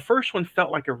one. The first one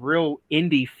felt like a real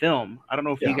indie film. I don't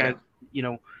know if you guys,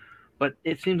 but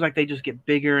it seems like they just get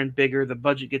bigger and bigger. The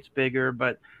budget gets bigger,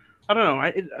 but I don't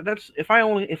know. That's if I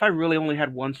really only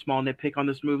had one small nitpick on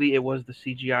this movie, it was the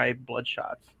CGI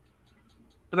bloodshots.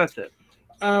 But that's it.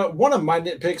 One of my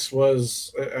nitpicks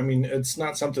was, I mean, it's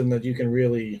not something that you can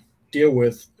really deal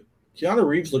with. Keanu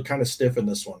Reeves looked kind of stiff in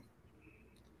this one.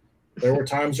 There were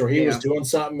times where he was doing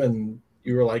something, and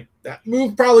you were like, that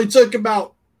move probably took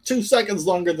about 2 seconds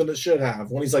longer than it should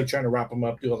have. When he's like trying to wrap him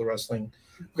up, do all the wrestling,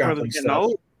 grappling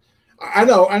stuff. I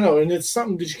know, and it's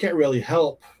something that you can't really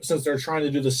help since they're trying to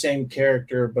do the same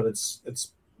character, but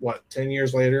it's what 10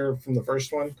 years later from the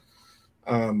first one.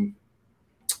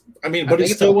 I mean, but he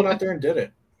still went out there and did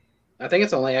it. I think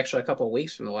it's only actually a couple of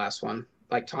weeks from the last one,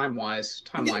 like timeline-wise.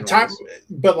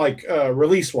 But like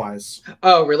release-wise.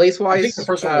 Oh, release-wise? I think the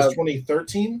first one was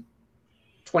 2013.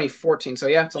 2014. So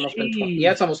yeah, it's almost been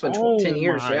 10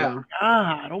 years. Yeah.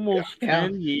 God, almost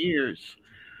 10 years.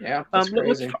 Yeah, that's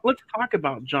crazy. Let's talk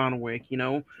about John Wick. You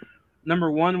know,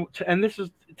 number one, and this is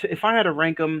if I had to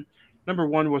rank them, number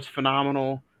one was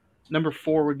phenomenal. Number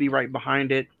 4 would be right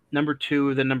behind it. Number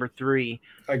 2, then number 3.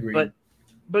 I agree.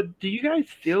 But do you guys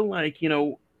feel like, you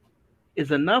know,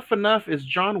 is enough? Is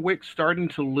John Wick starting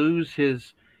to lose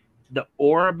the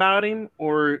aura about him,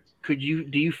 or do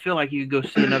you feel like you could go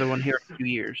see another one here in a few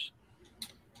years?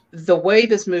 The way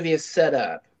this movie is set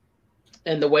up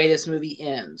and the way this movie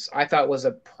ends, I thought was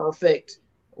a perfect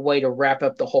way to wrap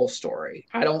up the whole story.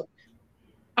 I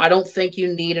don't think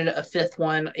you needed a 5th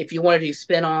one. If you want to do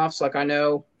spin-offs, like I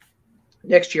know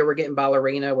next year we're getting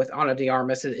Ballerina with Ana de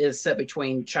Armas. It is set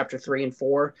between chapter 3 and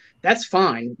 4. That's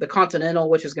fine. The Continental,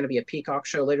 which is going to be a Peacock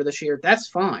show later this year, that's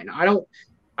fine.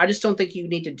 I just don't think you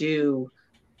need to do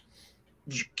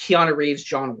Keanu Reeves,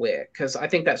 John Wick, because I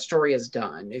think that story is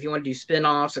done. If you want to do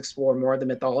spin-offs, explore more of the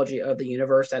mythology of the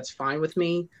universe, that's fine with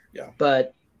me. Yeah.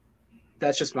 But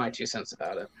that's just my 2 cents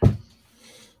about it.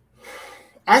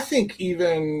 I think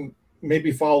even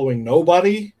maybe following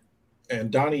Nobody and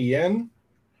Donnie Yen,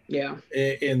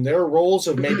 in their roles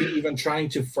of maybe even trying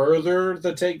to further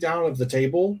the takedown of the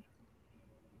table,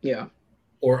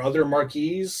 or other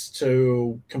marquees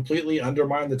to completely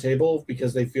undermine the table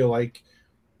because they feel like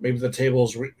maybe the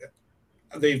tables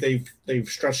they've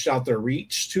stretched out their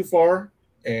reach too far,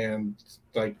 and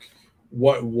like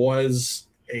what was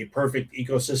a perfect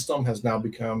ecosystem has now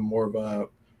become more of a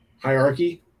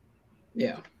hierarchy.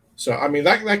 Yeah. So I mean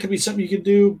that could be something you could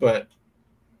do, but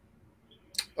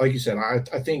like you said,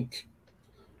 I think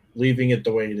leaving it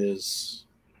the way it is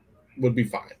would be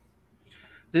fine.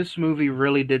 This movie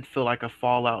really did feel like a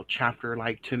Fallout chapter,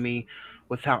 like to me,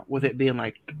 with it being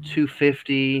like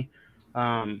 250.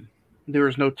 There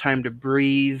was no time to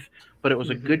breathe, but it was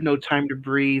a good no time to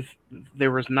breathe.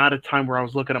 There was not a time where I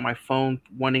was looking at my phone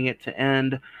wanting it to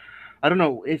end. I don't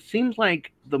know. It seems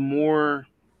like the more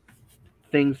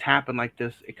things happen like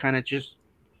this, it kind of just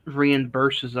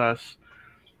reimburses us.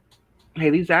 Hey,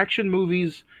 these action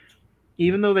movies,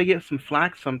 even though they get some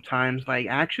flack sometimes, like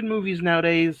action movies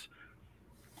nowadays,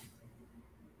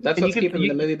 that's what's keeping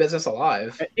the movie business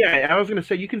alive. Yeah, I was going to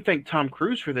say, you can thank Tom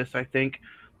Cruise for this, I think.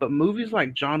 But movies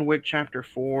like John Wick Chapter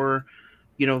 4,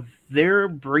 you know, they're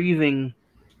breathing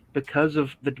because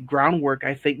of the groundwork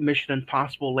I think Mission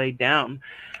Impossible laid down.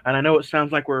 And I know it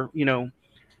sounds like we're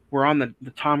on the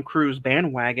Tom Cruise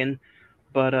bandwagon,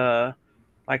 but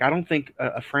like I don't think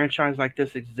a franchise like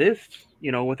this exists,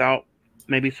 you know, without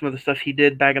maybe some of the stuff he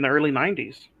did back in the early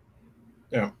 90s.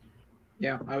 Yeah,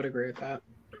 I would agree with that.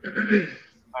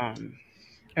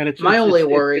 And it's my only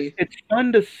worry. It's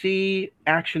fun to see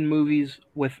action movies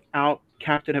without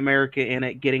Captain America in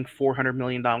it getting $400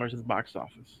 million at the box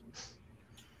office.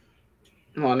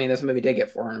 Well, I mean, this movie did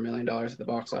get $400 million at the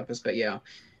box office, but yeah.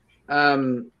 I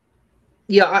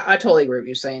totally agree with what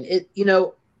you're saying. It, you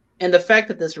know, and the fact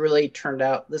that this really turned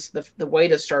out, the way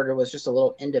this started was just a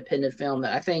little independent film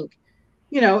that I think,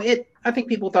 you know, I think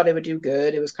people thought it would do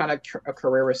good. It was kind of a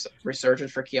career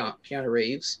resurgence for Keanu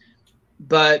Reeves.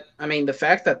 But I mean, the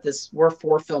fact that we're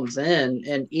 4 films in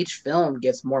and each film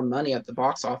gets more money at the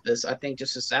box office, I think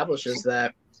just establishes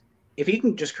that if you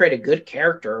can just create a good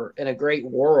character and a great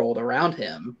world around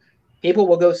him, people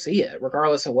will go see it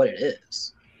regardless of what it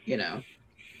is, you know?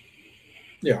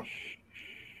 Yeah.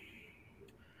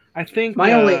 I think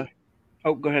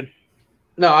oh, go ahead.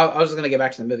 No, I was going to get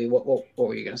back to the movie. What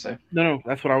were you going to say? No,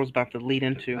 that's what I was about to lead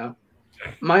into.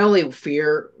 My only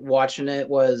fear watching it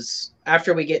was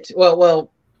after we get to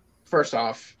well, first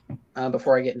off,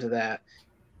 before I get into that,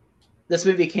 this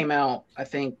movie came out, I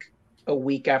think, a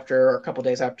week after or a couple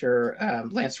days after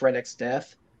Lance Reddick's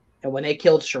death, and when they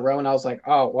killed Sharon, I was like,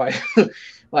 oh, why?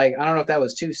 Like, I don't know if that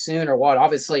was too soon or what.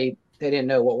 Obviously, they didn't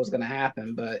know what was going to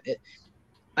happen, but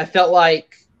I felt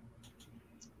like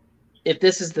if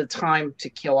this is the time to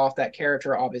kill off that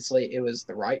character, obviously it was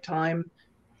the right time.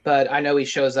 But I know he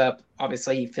shows up.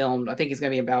 Obviously, he filmed. I think he's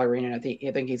going to be in Ballerina. And I think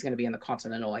he's going to be in the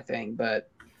Continental. I think, but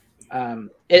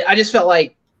I just felt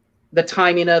like the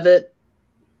timing of it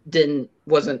didn't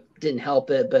help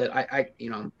it. But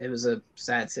it was a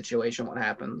sad situation what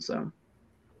happened. So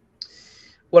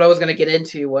what I was going to get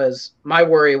into was my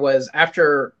worry was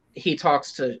after he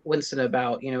talks to Winston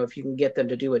about if you can get them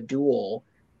to do a duel,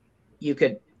 you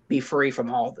could be free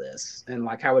from all this, and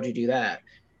like how would you do that?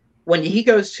 When he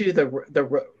goes to the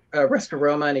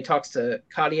Rescaroma and he talks to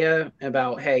Katia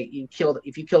about, hey,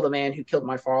 if you kill the man who killed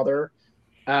my father,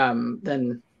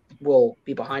 then we'll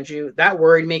be behind you. That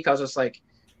worried me because I was just like,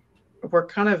 we're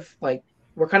kind of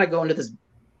going to this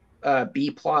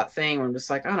B plot thing where I'm just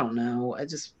like, I don't know.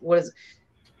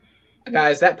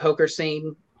 Guys, that poker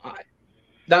scene,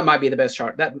 that might be the best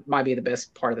part. That might be the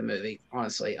best part of the movie,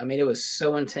 honestly. I mean, it was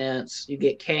so intense. You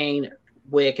get Kane,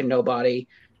 Wick, and nobody.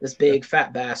 This big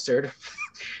fat bastard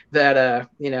that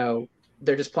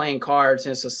they're just playing cards,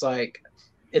 and it's just like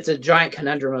it's a giant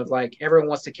conundrum of like everyone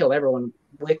wants to kill everyone.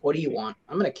 Wick, what do you want?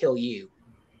 I'm gonna kill you,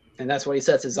 and that's what he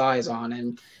sets his eyes on.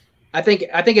 And I think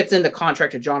it's in the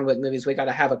contract of John Wick movies. We got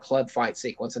to have a club fight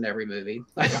sequence in every movie.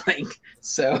 I think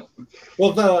so.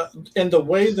 Well, the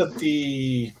way that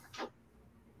the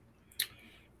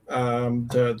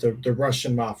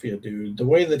Russian mafia dude, the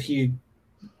way that he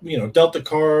dealt the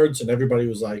cards and everybody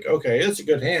was like, okay, it's a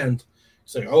good hand.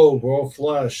 He's like, oh, royal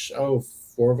flush, oh,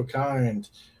 4 of a kind.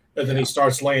 And then he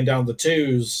starts laying down the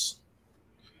 2s.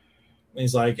 And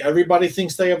he's like, everybody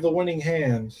thinks they have the winning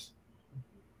hand,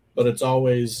 but it's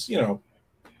always,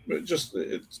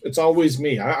 it's always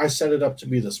me. I set it up to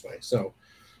be this way. So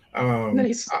and then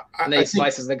he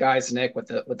slices the guy's neck with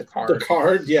the card. The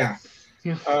card, yeah.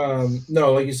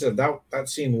 No, like you said, that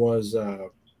scene was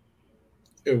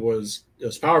it was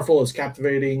powerful, it was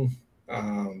captivating,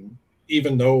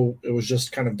 even though it was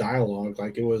just kind of dialogue.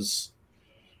 Like it was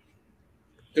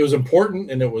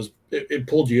important, and it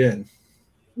pulled you in.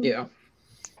 Yeah.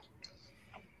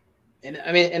 And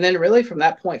I mean, and then really from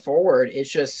that point forward,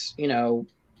 it's just I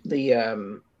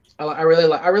really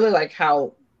like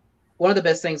how one of the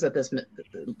best things that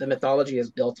the mythology is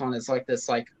built on is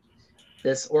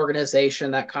this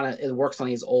organization that kind of works on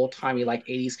these old timey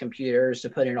 80s computers to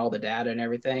put in all the data and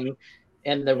everything.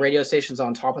 And the radio station's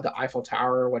on top of the Eiffel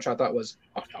Tower, which I thought was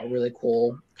a really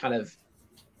cool kind of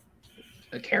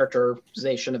a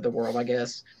characterization of the world, I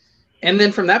guess. And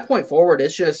then from that point forward,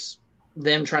 it's just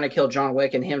them trying to kill John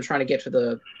Wick and him trying to get to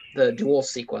the duel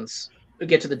sequence,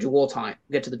 get to the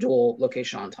duel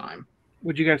location on time.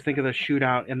 What'd you guys think of the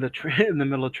shootout in the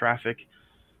middle of traffic?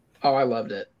 Oh, I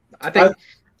loved it.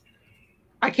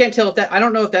 I can't tell I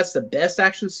don't know if that's the best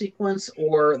action sequence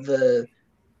or the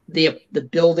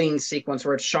building sequence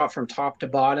where it's shot from top to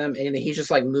bottom and he's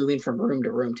just moving from room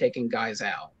to room, taking guys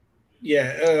out.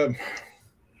 Yeah.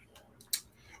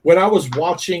 When I was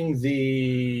watching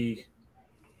the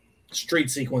street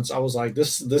sequence, I was like,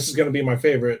 this is going to be my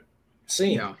favorite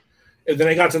scene. Yeah. And then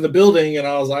I got to the building and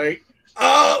I was like,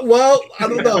 well, I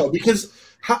don't know, because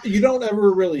you don't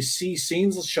ever really see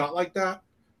scenes shot like that.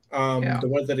 The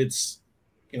way that it's,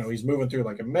 he's moving through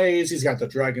a maze. He's got the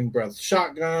dragon breath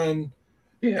shotgun.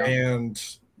 Yeah. And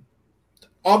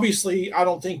obviously, I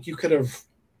don't think you could have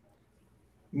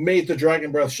made the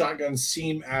dragon breath shotgun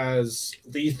seem as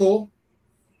lethal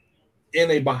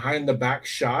in a behind the back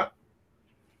shot.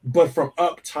 But from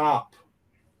up top,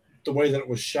 the way that it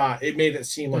was shot, it made it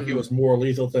seem like it was more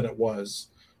lethal than it was.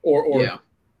 Or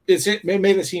it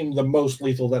made it seem the most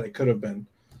lethal that it could have been.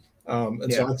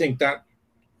 So I think that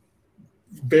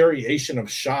variation of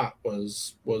shot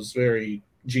was very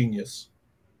genius.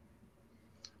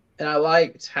 And I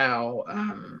liked how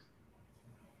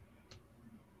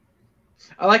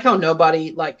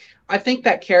nobody I think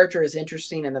that character is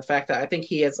interesting in the fact that I think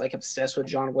he is obsessed with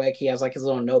John Wick. He has his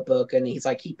little notebook and he's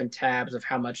keeping tabs of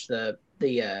how much the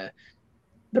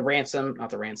ransom, not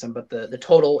the ransom, but the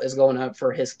total is going up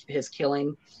for his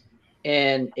killing.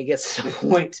 And it gets to the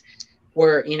point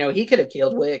where, he could have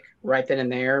killed Wick right then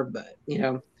and there, but,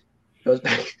 goes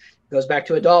back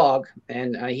to a dog.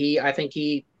 And I think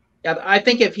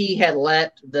if he had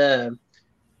let the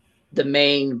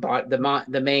main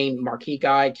marquee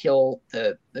guy kill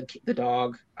the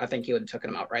dog, I think he would have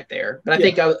taken him out right there. But I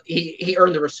think he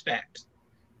earned the respect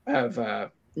of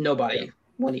nobody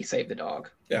when he saved the dog.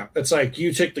 Yeah, it's like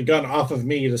you took the gun off of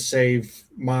me to save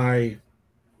my,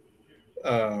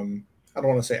 I don't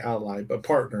want to say ally, but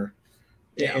partner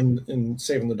in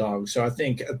saving the dog. So I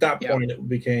think at that point it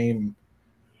became,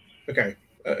 okay,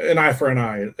 an eye for an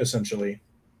eye, essentially.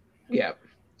 Yeah.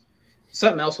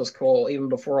 something else was cool even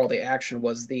before all the action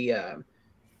was the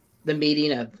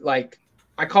meeting of like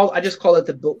I just call it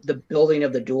the building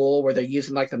of the duel, where they're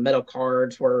using like the metal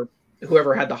cards where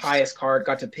whoever had the highest card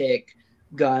got to pick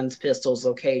guns, pistols,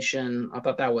 location. I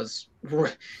thought that was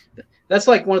that's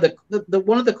like one of the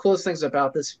one of the coolest things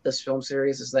about this film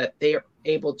series is that they are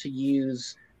able to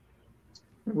use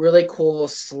really cool,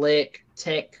 slick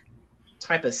tech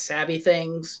type of savvy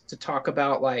things to talk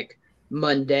about like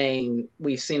mundane,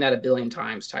 we've seen that a billion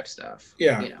times type stuff.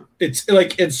 Yeah. You know, It's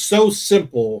like it's so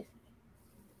simple,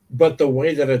 but the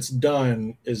way that it's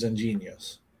done is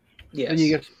ingenious. yes.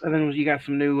 And then you got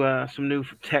some new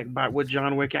tech with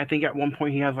John Wick. I think at one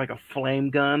point he has like a flame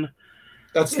gun.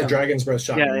 That's the Yeah. Dragon's Breath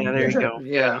shotgun. Yeah, there you go.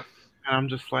 Yeah. And I'm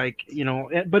just like,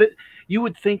 but you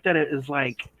would think that it is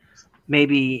like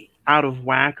maybe out of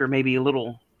whack or maybe a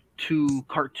little too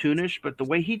cartoonish, but the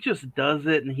way he just does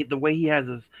it and the way he has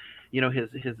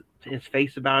his, his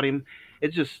face about him,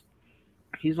 it's just,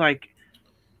 he's like,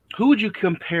 who would you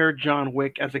compare John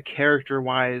Wick as a character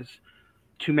wise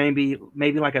to maybe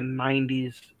like a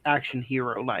 90s action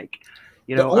hero? Like,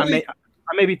 I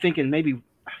may be thinking maybe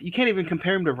you can't even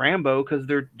compare him to Rambo because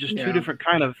they're just two different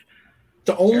kind of.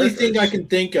 The only characters. thing I can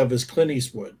think of is Clint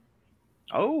Eastwood.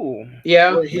 Oh,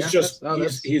 Yeah. Where he's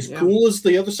he's yeah. cool as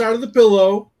the other side of the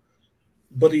pillow,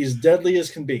 but he's deadly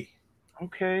as can be.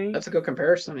 okay. That's a good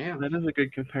comparison. Yeah. That is a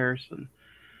good comparison.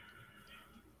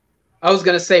 I was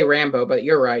gonna say Rambo, but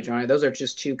you're right, Johnny. Those are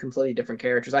just two completely different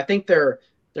characters. I think their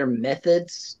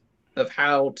methods of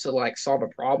how to like solve a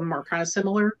problem are kind of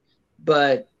similar,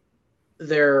 but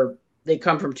they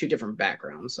come from two different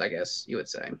backgrounds, I guess you would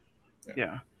say.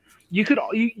 Yeah.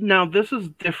 Now this is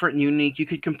different and unique. You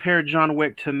could compare John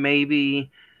Wick to maybe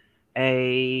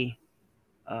a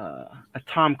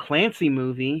Tom Clancy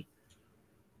movie.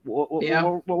 What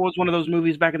was one of those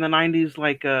movies back in the 90s,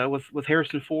 like with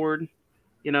Harrison Ford?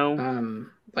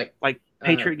 Like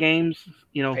Patriot Games.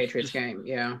 Patriots game.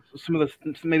 Yeah. Some of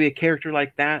the maybe a character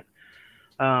like that,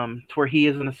 to where he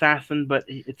is an assassin, but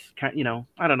it's kind.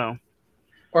 I don't know.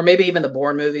 Or maybe even the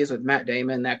Bourne movies with Matt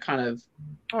Damon. That kind of.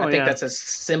 I think yeah. that's as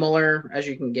similar as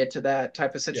you can get to that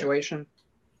type of situation.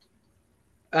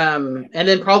 Yeah. And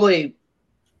then probably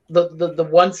the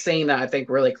one scene that I think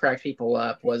really cracked people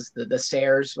up was the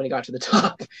stairs when he got to the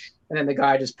top, and then the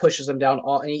guy just pushes him down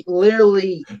and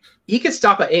he could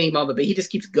stop at any moment, but he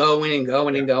just keeps going and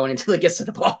going and going until he gets to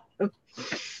the bottom.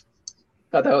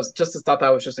 thought that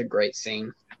was just a great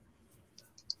scene.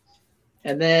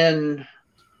 And then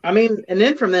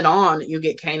from then on, you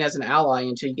get Kane as an ally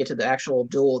until you get to the actual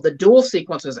duel. The duel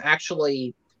sequence is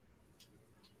actually,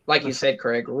 like you said,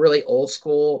 Craig, really old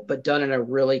school, but done in a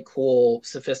really cool,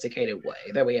 sophisticated way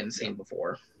that we hadn't seen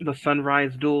before. The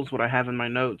sunrise duels, what I have in my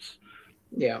notes.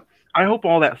 Yeah. I hope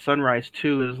all that sunrise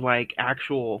too is like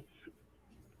actual,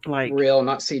 like real,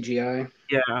 not CGI.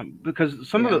 Yeah, because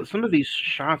some of these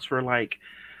shots were like,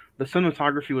 the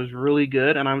cinematography was really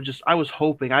good, and I was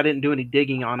hoping, I didn't do any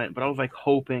digging on it, but I was like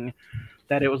hoping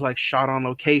that it was like shot on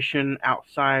location,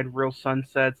 outside, real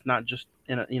sunsets, not just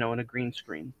in a green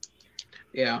screen.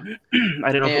 Yeah.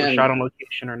 I didn't know if it was shot on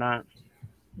location or not.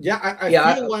 Yeah,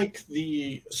 I feel like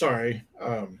sorry.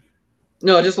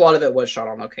 No, just a lot of it was shot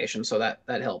on location, so that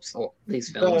helps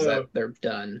these films that they're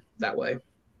done that way.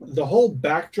 The whole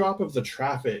backdrop of the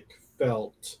traffic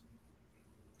felt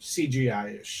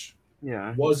CGI-ish.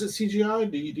 Yeah. Was it CGI?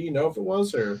 Do you know if it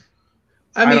was, or?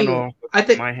 I don't know. I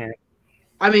think my hand.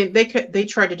 I mean, they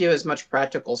tried to do as much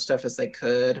practical stuff as they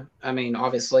could. I mean,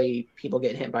 obviously, people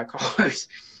get hit by cars.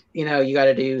 You got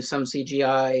to do some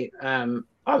CGI.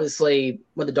 Obviously,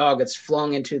 when the dog gets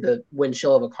flung into the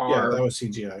windshield of a car, yeah, that was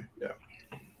CGI. Yeah.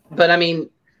 But I mean,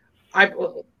 I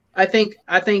think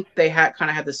they kind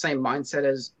of had the same mindset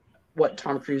as what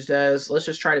Tom Cruise does. Let's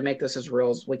just try to make this as real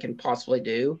as we can possibly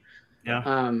do.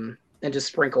 Yeah. And just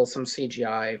sprinkle some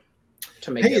CGI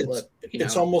to make it look.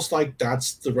 It's almost like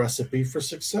that's the recipe for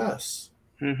success.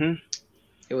 Mm-hmm.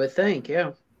 You would think,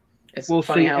 yeah. It's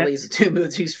funny how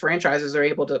these franchises are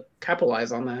able to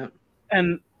capitalize on that.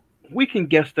 And we can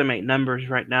guesstimate numbers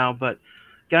right now, but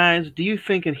guys, do you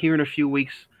think here in a few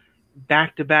weeks,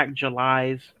 back-to-back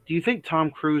Julys, do you think Tom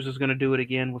Cruise is going to do it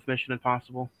again with Mission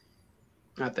Impossible?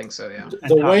 I think so, yeah.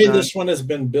 The way this one has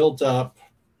been built up,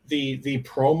 the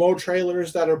promo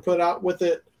trailers that are put out with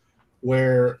it,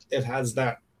 where it has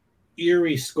that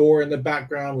eerie score in the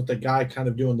background with the guy kind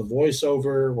of doing the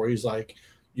voiceover, where he's like,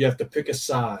 you have to pick a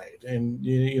side, and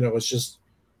it's just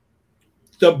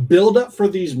the build-up for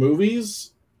these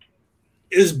movies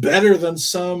is better than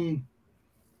some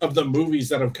of the movies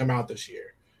that have come out this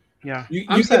year. Yeah.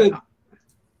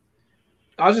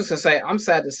 I was just gonna say, I'm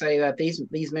sad to say that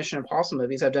these Mission Impossible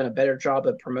movies have done a better job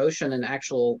of promotion and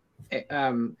actual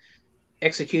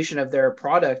execution of their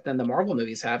product than the Marvel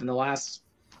movies have in the last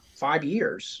 5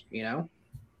 years.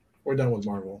 We're done with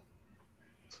Marvel.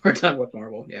 We're done with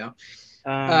Marvel. Yeah.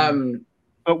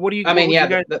 But what do you? I mean, yeah.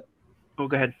 You guys... Oh,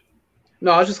 go ahead.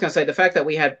 No, I was just gonna say the fact that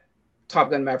we had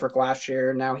Top Gun Maverick last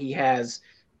year. Now he has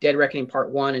Dead Reckoning Part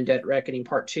 1 and Dead Reckoning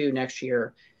Part 2 next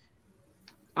year.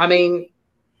 I mean,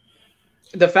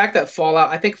 the fact that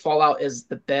I think Fallout is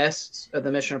the best of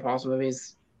the Mission Impossible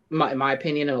movies, in my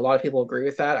opinion, and a lot of people agree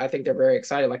with that. I think they're very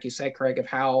excited, like you said, Craig, of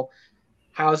how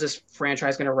is this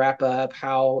franchise going to wrap up?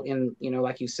 How,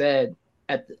 like you said,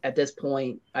 at this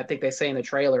point, I think they say in the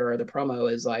trailer or the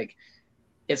promo is like,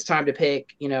 it's time to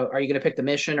pick, are you going to pick the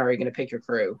mission or are you going to pick your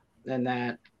crew? And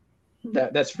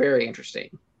that's very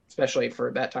interesting, especially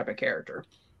for that type of character.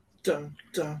 Dun,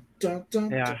 dun, dun,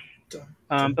 dun, Yeah.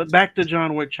 dun, But back to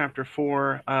John Wick Chapter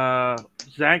 4.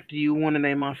 Zach, do you want to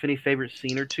name off any favorite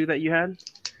scene or two that you had?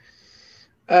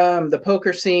 The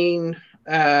poker scene,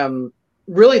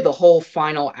 really the whole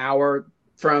final hour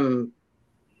from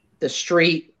the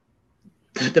street,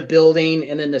 the building,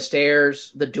 and then the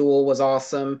stairs. The duel was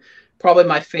awesome. Probably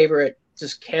my favorite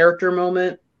just character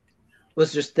moment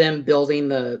was just them building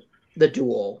the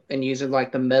duel and using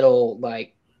like the metal,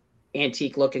 like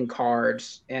antique looking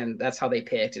cards, and that's how they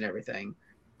picked and everything.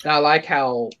 And I like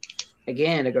how,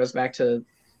 again, it goes back to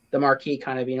the Marquis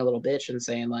kind of being a little bitch and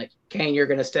saying like, Kane, you're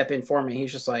going to step in for me.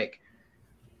 He's just like,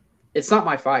 it's not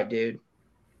my fight, dude.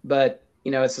 But,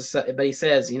 but he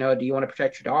says, do you want to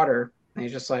protect your daughter? And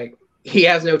he's just like, he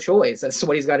has no choice. That's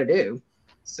what he's got to do.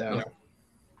 So Yeah.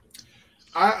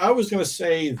 I was going to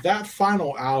say that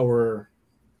final hour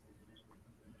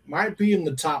might be in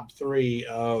the top 3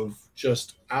 of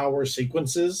just hour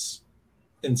sequences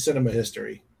in cinema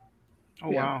history.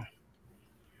 Oh, yeah. Wow.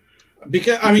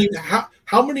 Because, I mean,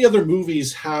 how many other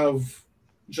movies have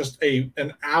just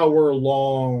an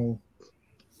hour-long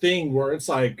thing where it's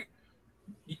like,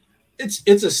 it's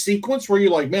a sequence where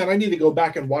you're like, man, I need to go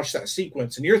back and watch that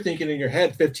sequence. And you're thinking in your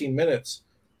head 15 minutes.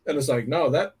 And it's like, no,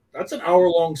 that's an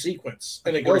hour-long sequence.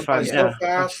 And it goes by so fast.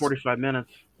 That's 45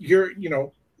 minutes.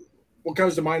 What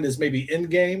comes to mind is maybe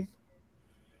Endgame,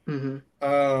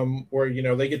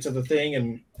 where, they get to the thing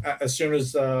and as soon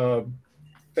as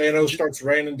Thanos starts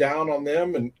raining down on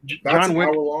them, and that's an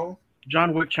hour long.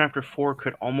 John Wick Chapter 4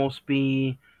 could almost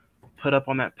be put up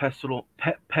on that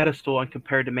pedestal and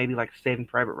compared to maybe like Saving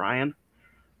Private Ryan.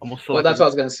 Almost. Well, that's what I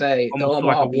was going to say. The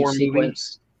Omaha Beach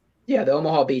sequence. Yeah, the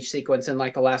Omaha Beach sequence in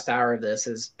like the last hour of this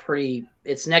is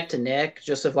it's neck to neck,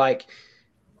 just of like,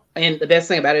 and the best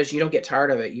thing about it is you don't get tired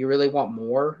of it. You really want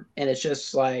more. And it's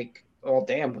just like, oh,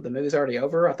 damn, the movie's already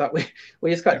over. I thought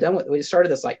we just got done with it. We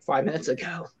started this like 5 minutes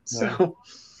ago. So, yeah.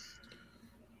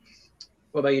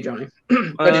 What about you, Johnny?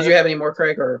 Did you have any more,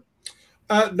 Craig? Or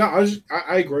no,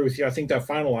 I agree with you. I think that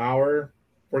final hour,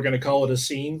 we're going to call it a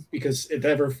scene because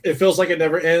it feels like it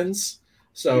never ends.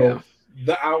 So yeah.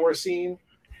 The hour scene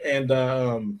and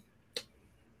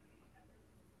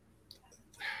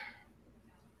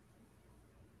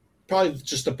probably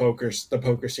just the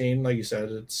poker scene, like you said.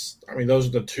 Those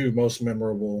are the 2 most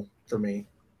memorable for me.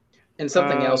 And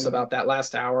something else about that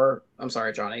last hour. I'm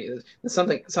sorry, Johnny.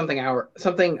 Something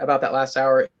about that last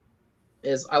hour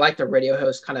is I like the radio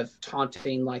host kind of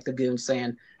taunting like the goons,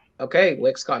 saying, "Okay,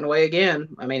 Wick's gotten away again.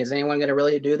 I mean, is anyone going to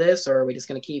really do this, or are we just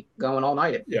going to keep going all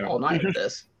night at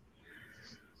this?"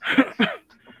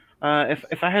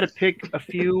 If I had to pick a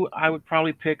few, I would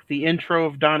probably pick the intro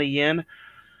of Donnie Yen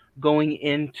going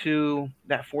into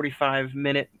that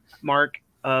 45-minute mark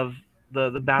of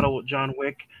the battle with John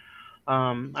Wick.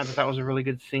 I thought that was a really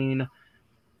good scene.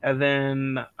 And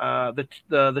then the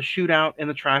shootout in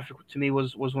the traffic to me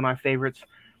was one of my favorites.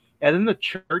 And then the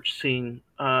church scene,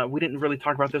 we didn't really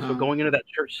talk about this, but going into that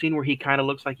church scene where he kind of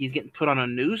looks like he's getting put on a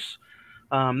noose,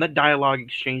 that dialogue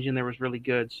exchange in there was really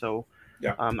good. So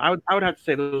yeah, I would have to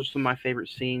say those are some of my favorite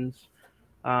scenes.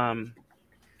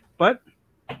 But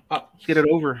let's get it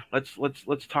over.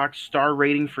 Let's talk star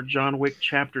rating for John Wick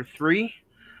Chapter 3.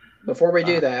 Before we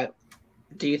do that,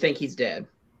 do you think he's dead?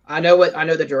 I know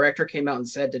the director came out and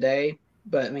said today,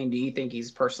 but I mean, do you think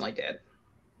he's personally dead?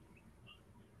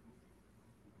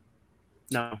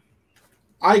 No.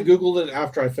 I Googled it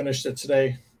after I finished it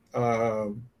today.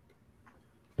 You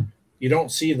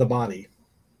don't see the body.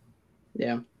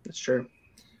 Yeah, that's true.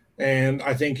 And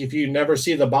I think if you never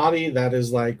see the body, that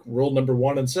is like rule number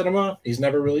 1 in cinema.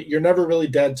 You're never really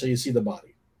dead till you see the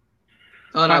body.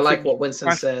 Oh, and I like what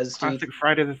Winston says. Classic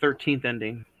Friday the 13th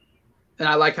ending. And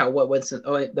I like what Winston,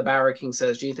 the Bowery King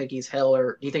says. Do you think he's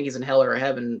in hell or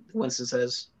heaven? Winston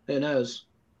says, who knows?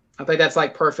 I think that's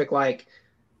like perfect, like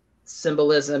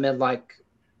symbolism and like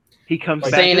He comes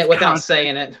back saying as it without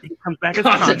saying it. He comes back as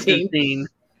Constantine. Constantine.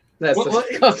 That's Well,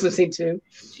 Constantine too.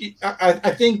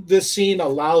 I think this scene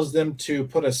allows them to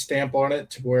put a stamp on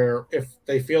it to where if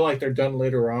they feel like they're done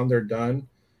later on, they're done.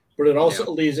 But it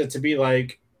also leaves it to be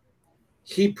like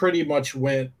he pretty much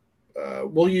went.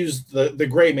 We'll use the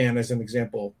gray man as an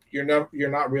example. You're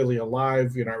not really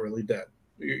alive. You're not really dead.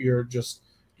 You're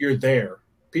there.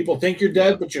 People think you're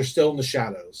dead, but you're still in the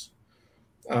shadows.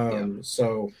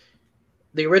 So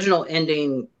the original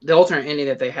ending, the alternate ending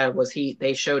that they had was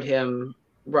they showed him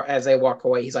as they walk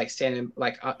away. He's like standing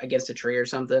like against a tree or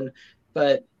something.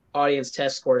 But audience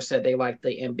test scores said they liked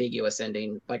the ambiguous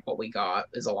ending, like what we got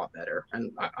is a lot better,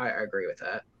 and I agree with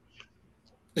that.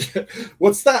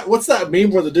 What's that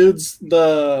meme where the dude's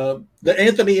the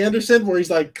Anthony Anderson where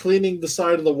he's like cleaning the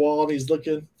side of the wall and he's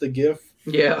looking the gif?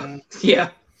 Yeah.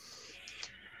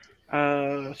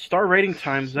 Star rating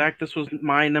time, Zach. This was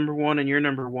my number one and your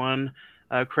number one,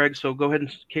 Craig. So go ahead and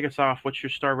kick us off. What's your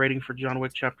star rating for John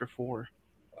Wick Chapter 4?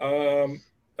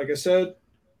 Like I said,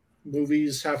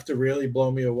 movies have to really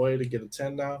blow me away to get a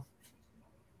 10 now.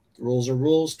 Rules are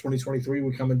rules. 2023,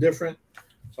 we come in different.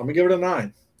 So I'm gonna give it a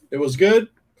 9. It was good,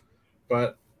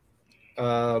 but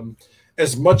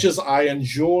as much as I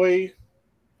enjoy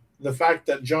the fact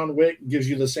that John Wick gives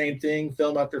you the same thing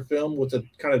film after film with a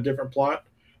kind of different plot,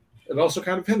 it also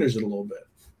kind of hinders it a little bit.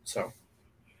 So,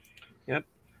 yep,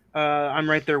 I'm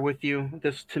right there with you.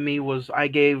 This to me I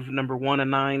gave number 1 a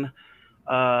 9.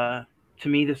 To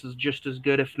me, this is just as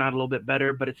good, if not a little bit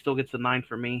better, but it still gets a 9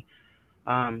 for me.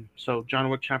 So John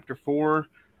Wick Chapter 4,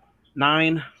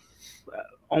 9,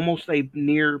 almost a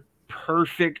near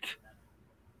perfect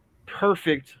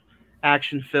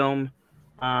action film.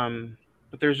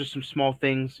 But there's just some small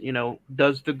things,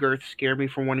 does the girth scare me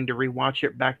from wanting to rewatch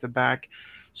it back to back?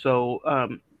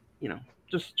 So,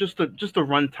 just the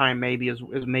runtime maybe is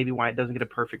maybe why it doesn't get a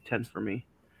perfect 10 for me.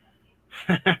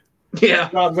 Yeah.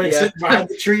 God makes it behind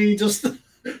the tree. Just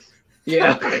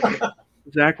yeah.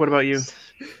 Zach, what about you?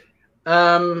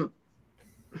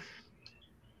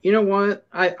 You know what?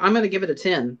 I'm going to give it a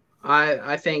 10.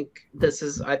 I think it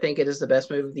is the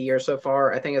best movie of the year so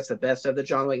far. I think it's the best of the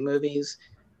John Wick movies.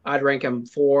 I'd rank them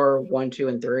 4, 1, 2,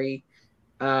 and 3.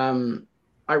 I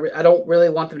don't really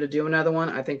want them to do another one.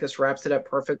 I think this wraps it up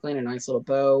perfectly in a nice little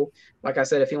bow. Like I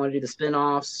said, if you want to do the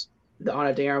spin-offs, the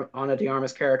Ana de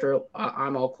Armas character,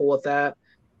 I'm all cool with that.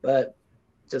 But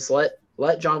just let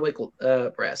John Wick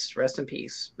rest in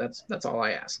peace. That's all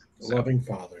I ask. So. Loving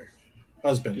father,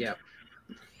 husband. Yeah.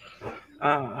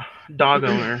 Dog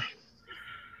owner.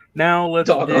 Now let's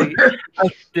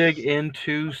dig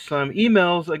into some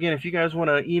emails. Again, if you guys want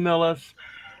to email us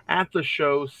at the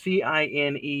show,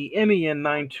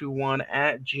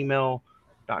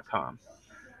 cinemen921@gmail.com.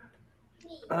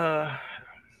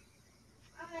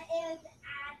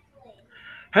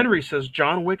 Henry says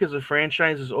John Wick as a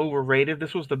franchise is overrated.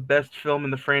 This was the best film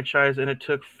in the franchise, and it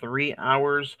took 3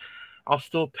 hours. I'll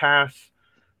still pass.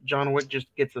 John Wick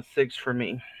just gets a 6 for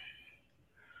me.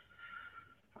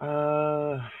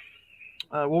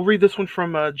 We'll read this one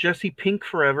from Jesse Pink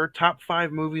Forever. Top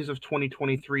 5 movies of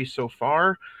 2023 so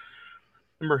far.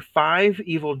 Number 5,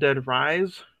 Evil Dead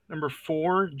Rise. Number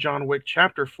 4, John Wick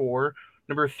Chapter 4.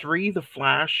 Number 3, The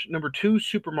Flash. Number 2,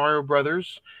 Super Mario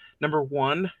Brothers. Number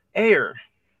 1, Air.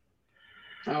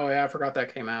 Oh yeah, I forgot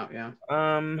that came out. Yeah.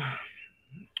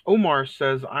 Omar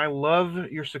says, I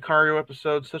love your Sicario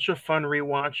episode. Such a fun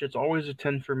rewatch. It's always a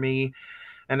 10 for me.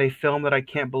 And a film that I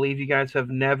can't believe you guys have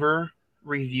never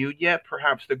reviewed yet.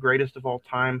 Perhaps the greatest of all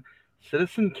time,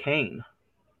 Citizen Kane.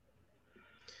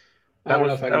 I don't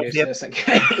know if I can do Citizen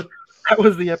Kane. That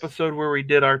was the episode where we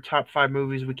did our top 5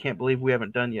 movies we can't believe we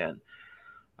haven't done yet.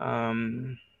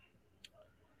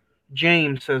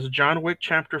 James says, John Wick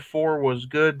Chapter 4 was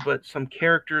good, but some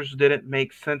characters didn't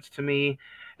make sense to me,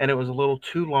 and it was a little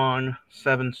too long.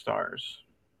 7 stars.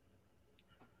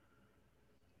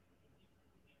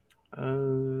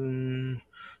 Sam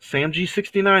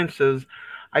G69 says,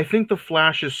 I think The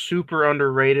Flash is super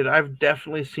underrated. I've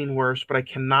definitely seen worse, but I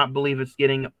cannot believe it's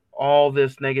getting all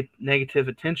this negative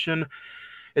attention.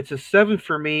 It's a 7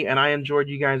 for me, and I enjoyed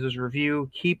you guys'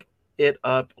 review. Keep it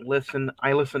up.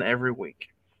 I listen every week.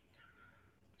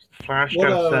 Flash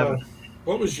got a 7.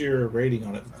 What was your rating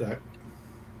on it, Zach?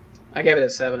 I gave it a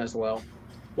 7 as well.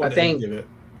 What I think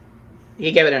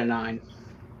he gave it a 9.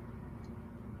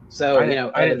 So, I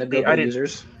didn't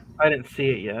see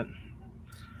it yet.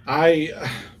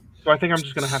 So I think I'm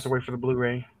just going to have to wait for the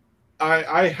Blu-ray.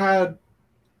 I had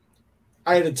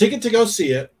a ticket to go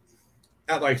see it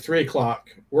at like 3 o'clock.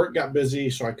 Work got busy,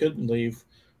 so I couldn't leave.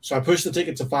 So I pushed the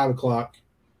ticket to 5 o'clock.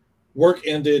 Work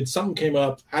ended, something came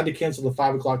up, had to cancel the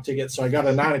 5 o'clock ticket, so I got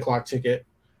a 9 o'clock ticket.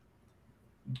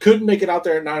 Couldn't make it out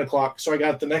there at 9 o'clock, so I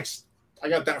got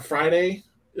that Friday.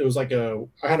 It was like I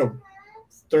had a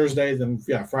Thursday, then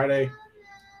Friday. I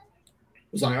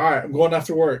was like, all right, I'm going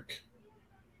after work.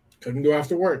 Couldn't go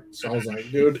after work, so I was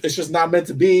like, dude, it's just not meant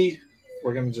to be.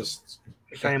 We're gonna just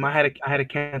same. I had to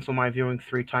cancel my viewing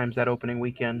 3 times that opening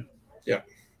weekend. Yeah,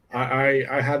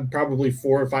 I had probably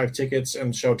 4 or 5 tickets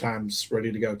and showtimes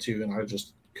ready to go too, and I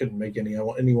just couldn't make any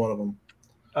one of them.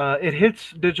 It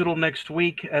hits digital next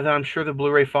week, and I'm sure the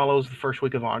Blu-ray follows the first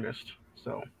week of August.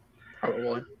 So,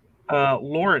 Probably.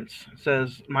 Lawrence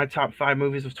says my top 5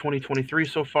 movies of 2023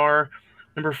 so far.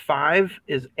 Number 5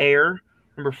 is Air.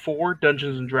 Number 4,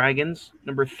 Dungeons and Dragons.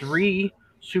 Number 3,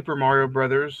 Super Mario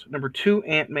Brothers. Number 2,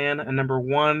 Ant-Man, and number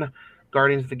 1,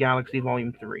 Guardians of the Galaxy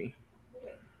Volume 3.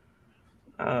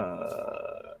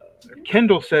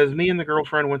 Kendall says me and the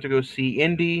girlfriend went to go see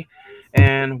Indy,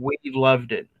 and we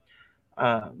loved it.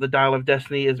 The Dial of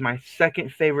Destiny is my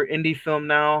second favorite indie film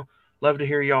now. Love to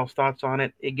hear y'all's thoughts on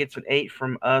it. It gets an 8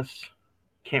 from us.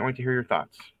 Can't wait to hear your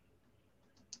thoughts.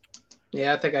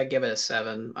 Yeah, I think I'd give it a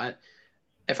 7.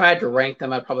 If I had to rank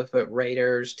them, I'd probably put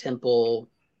Raiders,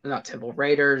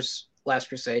 Raiders, Last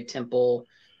Crusade, Temple.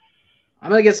 I'm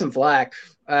going to get some flack.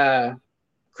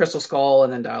 Crystal Skull,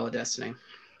 and then Dial of Destiny.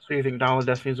 So you think Dial of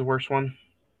Destiny is the worst one?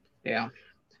 Yeah.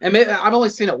 And maybe, I've only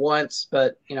seen it once,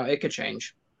 but, it could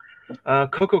change.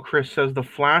 Coco Chris says The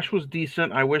Flash was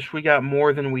decent. I wish we got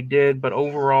more than we did, but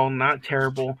overall, not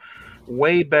terrible.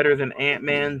 Way better than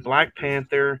Ant-Man, Black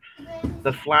Panther.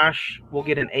 The Flash will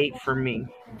get an 8 for me.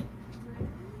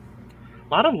 A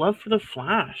lot of love for The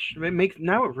Flash. It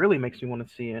really makes me want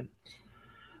to see it.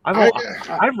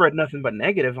 I've read nothing but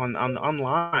negative on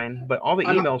online, but all the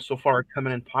emails so far are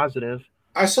coming in positive.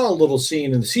 I saw a little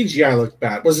scene and the CGI looked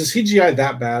bad. Was the CGI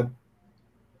that bad?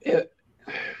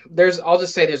 I'll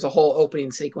just say there's a whole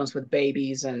opening sequence with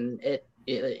babies, and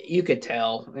you could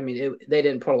tell. I mean, they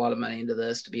didn't put a lot of money into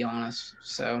this, to be honest.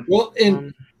 So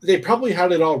they probably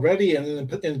had it already,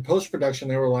 and in post production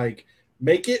they were like,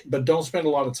 make it, but don't spend a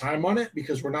lot of time on it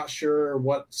because we're not sure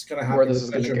what's going to happen. Where this is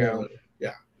going to go.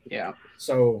 Yeah.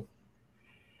 So,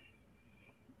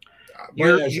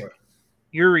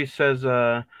 Yuri says,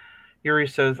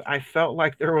 I felt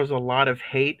like there was a lot of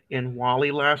hate in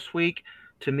WALL-E last week.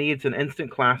 To me, it's an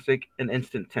instant classic, an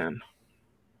instant 10.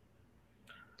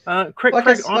 Craig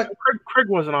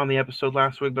wasn't on the episode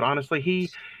last week, but honestly,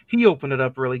 he opened it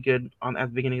up really good at the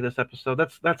beginning of this episode.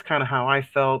 That's kind of how I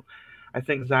felt. I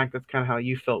think, Zach, that's kind of how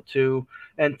you felt too.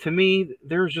 And to me,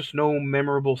 there's just no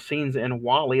memorable scenes in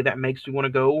WALL-E that makes me want to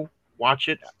go watch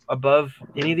it above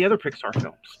any of the other Pixar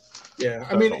films. Yeah,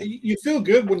 so, I mean, you feel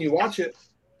good when you watch it,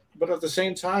 but at the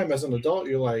same time, as an adult,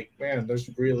 you're like, man, there's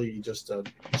really just a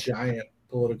giant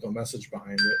political message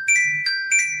behind it.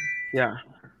 Yeah.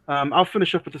 I'll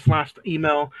finish up with this last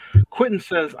email. Quentin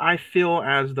says, I feel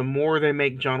as the more they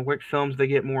make John Wick films, they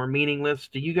get more meaningless.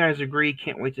 Do you guys agree?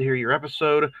 Can't wait to hear your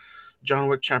episode. John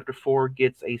Wick Chapter 4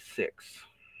 gets a 6.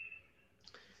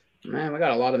 Man, we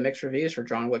got a lot of mixed reviews for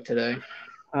John Wick today.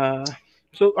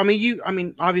 So,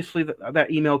 obviously that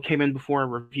email came in before a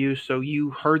review, so you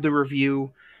heard the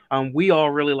review. We all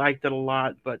really liked it a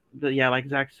lot, but like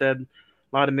Zach said,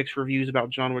 a lot of mixed reviews about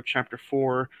John Wick Chapter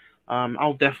 4.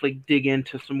 I'll definitely dig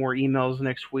into some more emails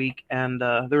next week, and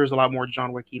there was a lot more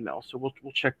John Wick emails, so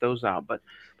we'll check those out. But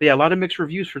yeah, a lot of mixed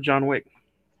reviews for John Wick.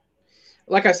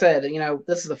 Like I said,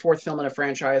 this is the 4th film in a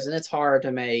franchise, and it's hard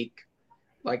to make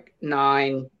like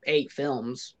 9, 8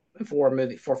 films for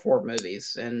 4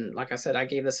 movies. And like I said, I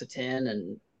gave this a 10,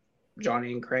 and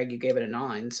Johnny and Craig, you gave it a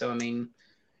 9. So I mean,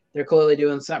 they're clearly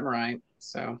doing something right.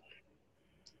 So.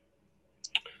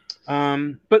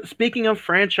 But speaking of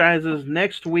franchises,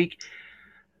 next week,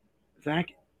 Zach,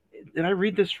 did I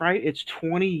read this right? It's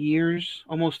 20 years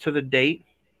almost to the date.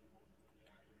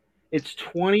 It's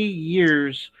 20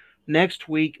 years. Next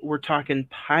week, we're talking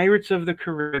Pirates of the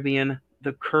Caribbean,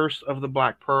 The Curse of the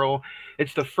Black Pearl.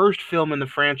 It's the first film in the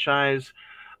franchise,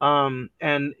 and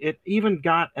it even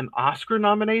got an Oscar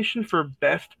nomination for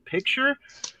Best Picture.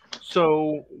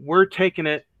 So we're taking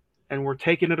it, and we're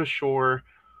taking it ashore.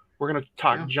 We're going to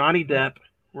talk Johnny Depp.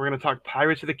 We're going to talk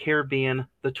Pirates of the Caribbean,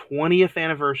 the 20th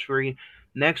anniversary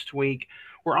next week.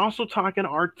 We're also talking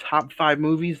our top 5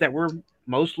 movies that we're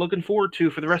most looking forward to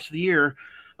for the rest of the year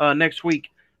next week.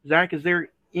 Zach, is there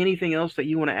anything else that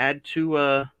you want to add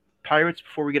to Pirates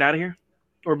before we get out of here?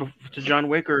 Or to John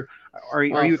Wick? Or are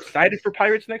you excited for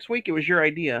Pirates next week? It was your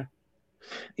idea.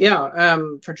 Yeah,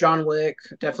 for John Wick,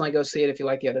 definitely go see it if you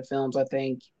like the other films, I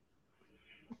think.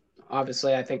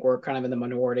 Obviously, I think we're kind of in the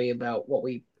minority about what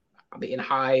we being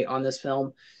high on this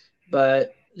film.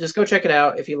 but just go check it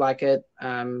out if you like it.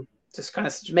 Just kind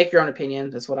of make your own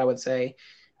opinion. That's what I would say.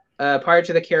 Pirates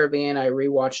of the Caribbean, I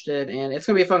rewatched it, and it's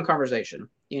going to be a fun conversation.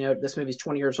 You know, this movie's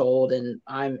 20 years old, and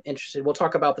I'm interested. We'll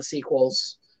talk about the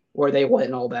sequels, where they went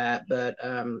and all that. But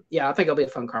yeah, I think it'll be a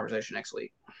fun conversation next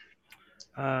week.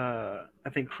 I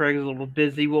think Craig's a little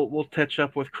busy. We'll catch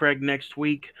up with Craig next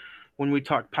week when we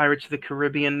talk Pirates of the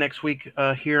Caribbean next week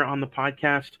here on the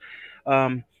podcast.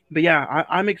 But yeah,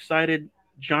 I'm excited.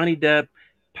 Johnny Depp,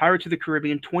 Pirates of the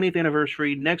Caribbean 20th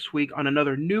anniversary next week on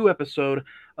another new episode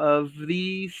of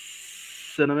the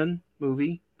Cinnamon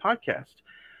Movie Podcast.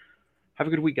 Have a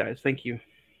good week, guys. Thank you.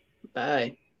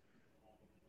 Bye.